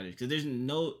 that's what matters. Because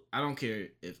I don't care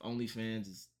if OnlyFans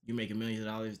is you're making millions of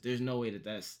dollars. There's no way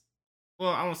that's,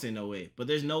 well, I won't say no way, but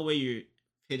there's no way you're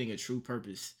hitting a true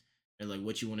purpose and like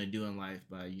what you want to do in life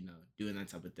by doing that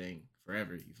type of thing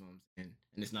forever. You feel what I'm saying?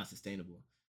 And it's not sustainable.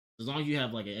 As long as you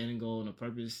have like an end goal and a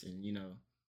purpose, and you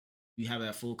have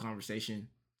that full conversation,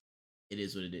 it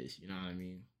is what it is. You know what I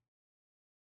mean?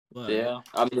 But, yeah,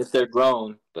 I mean, if they're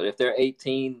grown, but if they're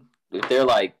 18, if they're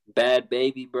like Bad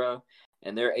Baby, bro,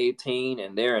 and they're 18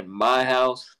 and they're in my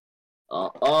house,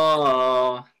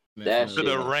 that to shit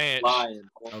the is ranch. flying.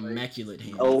 Immaculate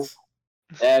hands. No,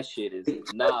 that shit is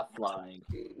not flying.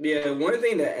 Yeah, one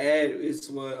thing to add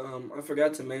is what I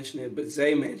forgot to mention it, but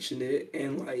Zay mentioned it,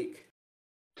 and like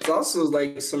it's also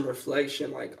like some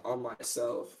reflection like on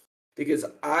myself, because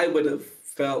I would have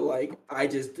felt like I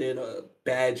just did a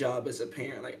bad job as a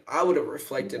parent. Like I would have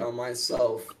reflected on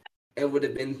myself and would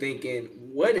have been thinking,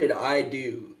 what did I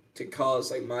do to cause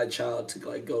like my child to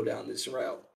like go down this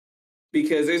route?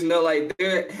 Because there's no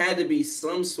there had to be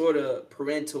some sort of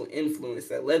parental influence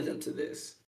that led them to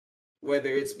this. Whether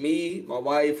it's me, my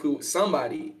wife,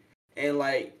 somebody. And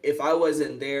like if I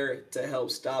wasn't there to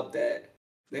help stop that,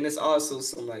 then it's also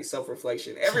some like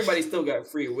self-reflection. Everybody still got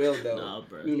free will though. Nah,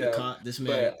 bro. This but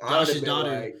man, Josh's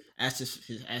daughter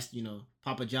asked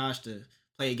Papa Josh to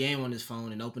play a game on his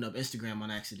phone and open up Instagram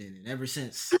on accident, and ever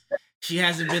since she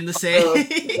hasn't been the same.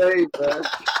 Hey, bro.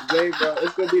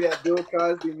 It's gonna be that Bill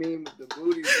Cosby meme with the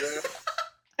booty,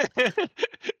 bro.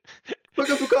 Look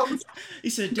up the comments. He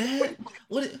said, "Dad,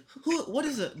 what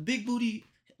is a big booty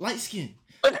light skin?"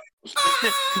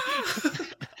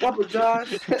 Papa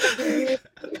Josh,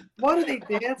 why do they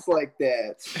dance like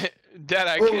that? Dad,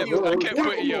 I can't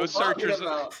put your search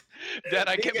results. Dad,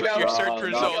 I can't put your search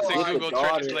results in Google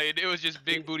Translate. It was just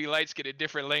big booty light skin in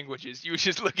different languages. You was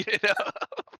just looking it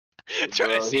up.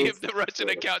 Trying to see if the Russian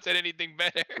account said anything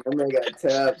better. That man got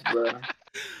tabs, bro.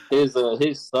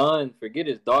 His son, forget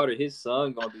his daughter, his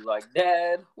son gonna be like,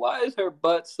 Dad, why is her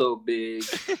butt so big?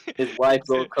 His wife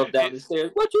gonna come down the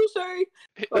stairs. What you say?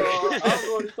 I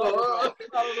don't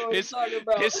know what he's talking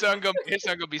about. His son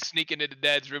gonna be sneaking into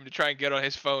Dad's room to try and get on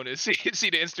his phone and see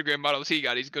the Instagram models he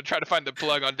got. He's gonna try to find the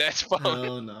plug on Dad's phone.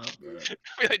 Oh no, bro.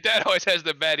 Be like, Dad always has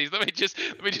the baddies. Let me just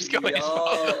go on his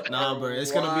phone. Nah, bro.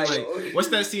 It's gonna be like, what's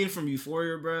that scene from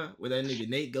Euphoria, bro? Where that nigga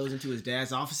Nate goes into his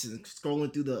dad's office and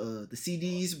scrolling through the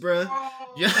CDs, bro.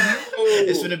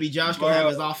 It's gonna be Josh gonna have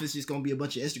his office. Just gonna be a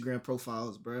bunch of Instagram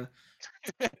profiles, bro.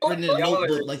 Written in a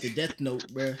notebook like the Death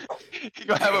Note, bro. You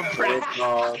gonna have him print it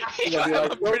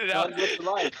out.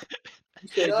 You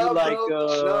said you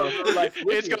like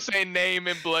It's gonna say name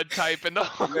and blood type and the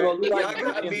whole.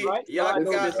 Y'all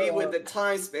got me with the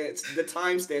timestamps. The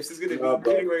timestamps is gonna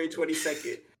be January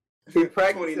 22nd. He's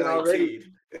practicing already.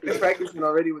 He's practicing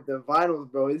already with the vinyls,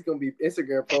 bro. He's gonna be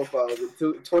Instagram profiles in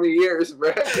 20 years,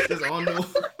 bro. Just on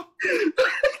the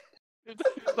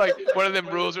It's like one of them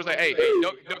rules where it's like, hey,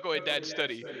 don't go in Dad's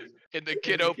study. And the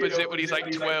kid opens it when he's like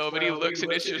 12, and he looks,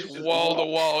 and it's just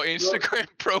wall-to-wall Instagram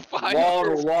profile.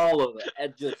 Wall-to-wall of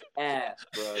it. Just ass,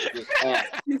 bro. Just ass.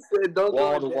 He said, don't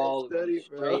wall-to-wall go in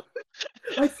bro.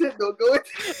 I said, don't go in.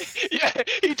 Yeah,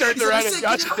 he turns around, and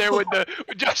Josh is there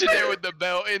with the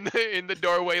belt in the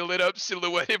doorway, lit up,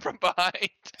 silhouetted from behind.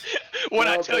 What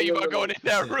I tell you about going in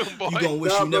that room, boy? You gonna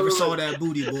wish you never saw that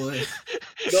booty, boy.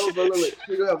 No, but look,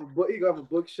 you gonna have a book. You gonna have a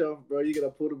bookshelf, bro. You gotta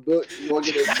pull the book. You wanna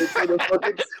get a book for the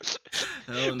fucking.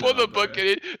 Hell Pull no, the bucket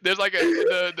in. There's like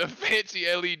the fancy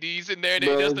LEDs in there, and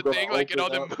Bro, it does it's the gonna thing like in all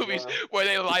the open up, movies bro. where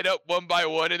they light up one by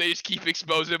one, and they just keep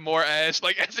exposing more ass.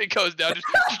 Like as it goes down, just.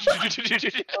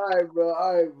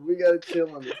 All right, we gotta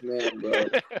chill on this man, bro.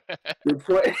 The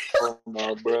point. Oh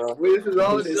no, bro. This is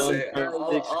all His this son is. turned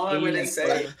All I'm gonna 16,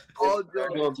 say, All They're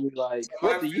jokes. gonna be like, my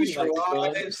 "What do you future like, son?"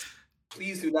 wives,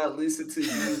 please do not listen to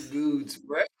these dudes,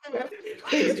 bro.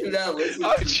 Please do not listen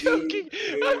I'm to joking.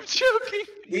 I'm dudes. joking.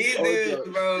 These All dudes, jokes.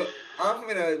 bro.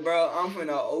 I'm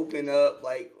gonna open up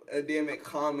like a damn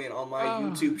comment on my Oh.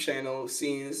 YouTube channel,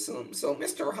 seeing so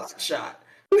Mr. Hotshot.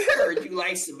 Heard you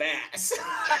like some ass.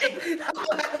 How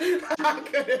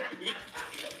could it be?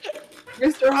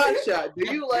 Mr. Hotshot,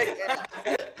 do you like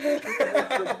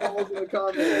the polls in the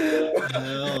comments, bro?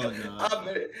 Hell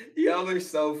no. Y'all are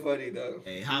so funny though.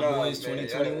 Hey, Hot Nah, Boys man,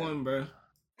 2021, bro.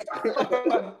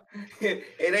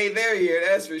 it ain't there yet,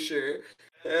 that's for sure.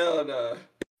 Hell no.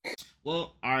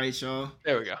 Well, all right, y'all.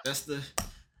 There we go. That's the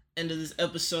end of this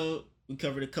episode. We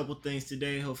covered a couple things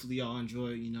today. Hopefully, y'all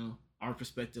enjoy, our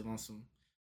perspective on some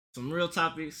real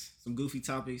topics, some goofy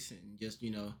topics, and just,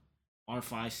 our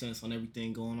 5 cents on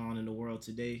everything going on in the world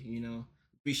today.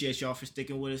 Appreciate y'all for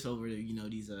sticking with us over,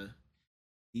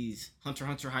 these Hunter x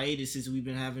Hunter hiatuses we've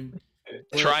been having.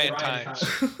 Trying times.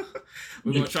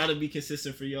 We're gonna try to be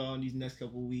consistent for y'all in these next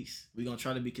couple of weeks.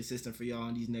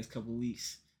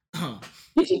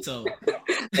 So,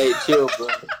 Hey, chill, bro.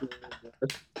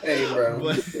 Hey, bro.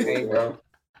 Hey, bro.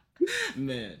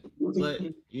 man, but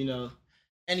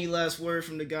any last word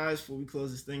from the guys before we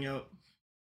close this thing out?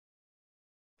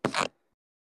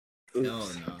 Oh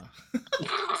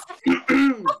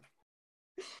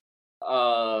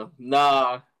no.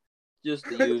 Nah, just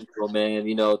the usual, man.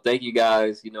 Thank you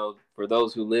guys. For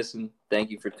those who listen, thank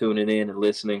you for tuning in and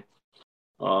listening.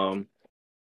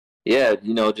 Yeah,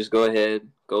 just go ahead,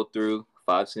 go through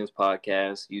 5 Cents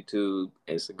Podcast, YouTube,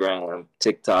 Instagram,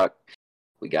 TikTok.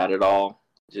 We got it all.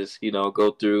 Just,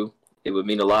 go through. It would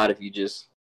mean a lot if you just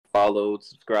followed,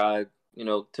 subscribed,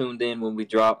 tuned in when we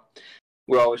drop.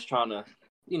 We're always trying to,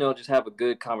 just have a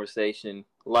good conversation,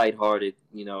 lighthearted,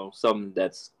 something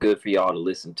that's good for y'all to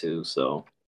listen to. So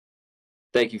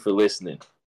thank you for listening.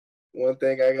 One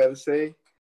thing I gotta say,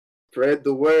 spread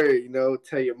the word,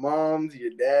 tell your moms,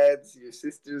 your dads, your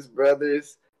sisters,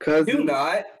 brothers, cousins. Do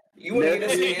not. You want to get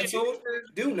us nephews, canceled?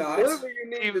 Do not. whatever you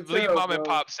need to Leave tell, mom and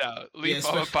bro. pops out. Leave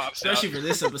mom and pops out. especially for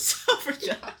this episode for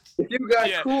Josh. If you got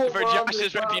Yeah, cool for moms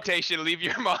Josh's and pops, reputation, leave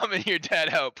your mom and your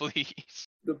dad out, please.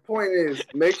 the point is,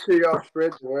 make sure y'all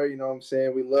spread the word. You know what I'm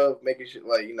saying? We love making sure,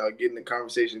 getting the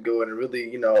conversation going and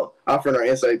really, offering our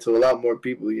insight to a lot more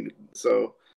people.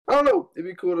 So I don't know. It'd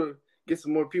be cool to get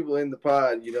some more people in the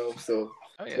pod. So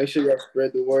Oh, yeah. make sure y'all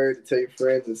spread the word and tell your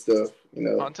friends and stuff.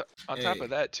 On top Hey. of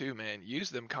that too, man, use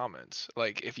them comments.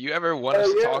 Like if you ever want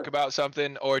us to talk about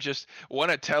something or just want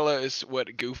to tell us what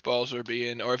goofballs we're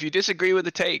being, or if you disagree with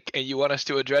the take and you want us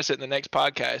to address it in the next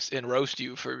podcast and roast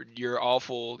you for your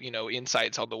awful,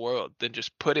 insights on the world, then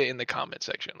just put it in the comment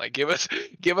section. Like give us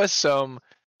some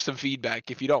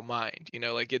feedback if you don't mind.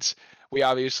 We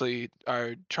obviously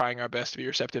are trying our best to be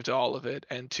receptive to all of it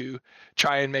and to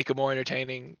try and make a more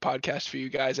entertaining podcast for you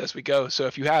guys as we go. So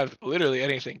if you have literally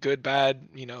anything, good, bad,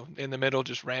 in the middle,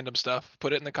 just random stuff,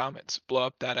 put it in the comments. Blow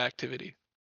up that activity.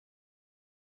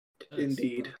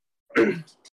 Indeed.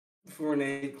 Before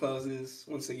Nate closes,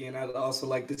 once again, I'd also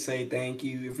like to say thank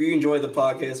you. If you enjoy the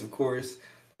podcast, of course,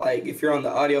 if you're on the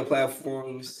audio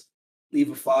platforms, leave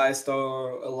a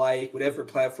 5-star, a like, whatever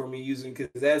platform you're using, because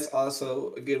that's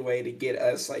also a good way to get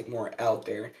us more out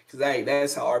there. Because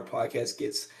that's how our podcast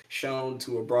gets shown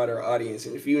to a broader audience.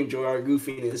 And if you enjoy our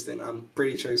goofiness, then I'm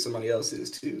pretty sure somebody else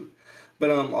is too. But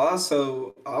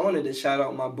also, I wanted to shout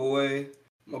out my boy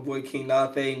King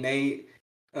Nathe, Nate.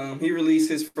 He released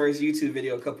his first YouTube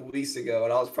video a couple weeks ago,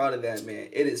 and I was proud of that, man.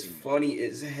 It is funny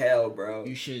as hell, bro.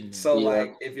 You shouldn't. So Yeah.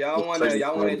 if y'all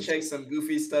wanna check some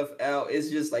goofy stuff out, it's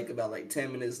just about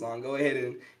 10 minutes long. Go ahead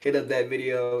and hit up that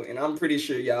video, and I'm pretty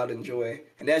sure y'all enjoy.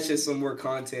 And that's just some more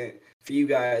content for you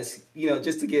guys,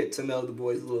 just to get to know the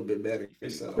boys a little bit better.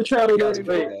 So We're trying to y'all do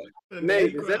enjoy it. that.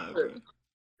 Nate,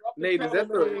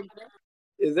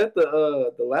 is that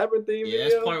the Labyrinth theme Yeah, video?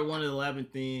 that's part 1 of the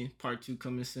Labyrinth theme. Part 2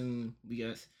 coming soon. We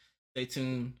got stay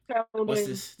tuned.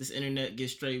 Once this internet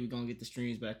gets straight, we're gonna get the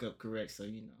streams back up correct. So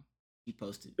keep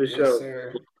posted. For Yes, sure.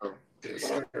 sir. Yes,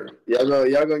 sir.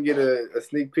 Y'all gonna get a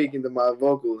sneak peek into my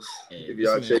vocals Yeah, if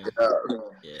y'all this check man- it out.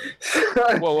 Whoa,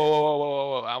 Yeah. whoa, whoa, whoa,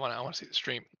 whoa, whoa! I want to see the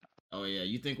stream. Oh yeah,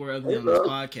 you think we're ugly on this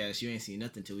podcast? You ain't seen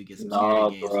nothing till we get some Nah,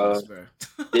 scary games bro. on us, bro.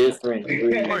 Different.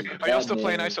 Are y'all still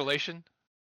playing Isolation?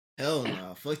 Hell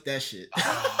no, fuck that shit.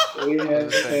 We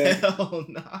have Hell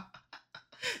no.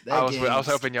 I was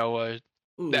hoping y'all would.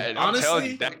 Ooh, I'm honestly,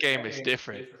 telling you, that game is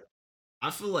different.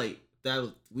 I feel like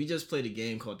that we just played a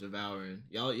game called Devouring.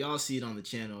 Y'all see it on the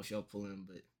channel if y'all pull in,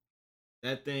 but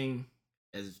that thing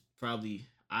is probably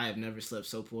I have never slept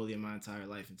so poorly in my entire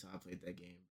life until I played that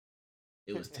game.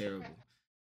 It was terrible.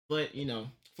 But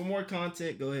for more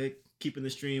content, go ahead, keeping the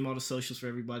stream, all the socials for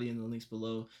everybody in the links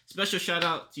below. Special shout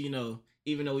out to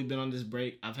even though we've been on this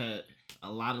break, I've had a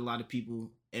lot of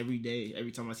people every day.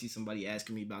 Every time I see somebody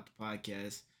asking me about the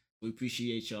podcast, we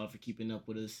appreciate y'all for keeping up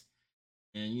with us.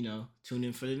 And tune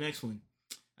in for the next one.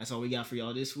 That's all we got for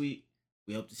y'all this week.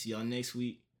 We hope to see y'all next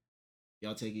week.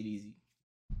 Y'all take it easy.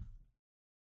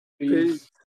 Peace.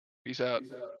 Peace out.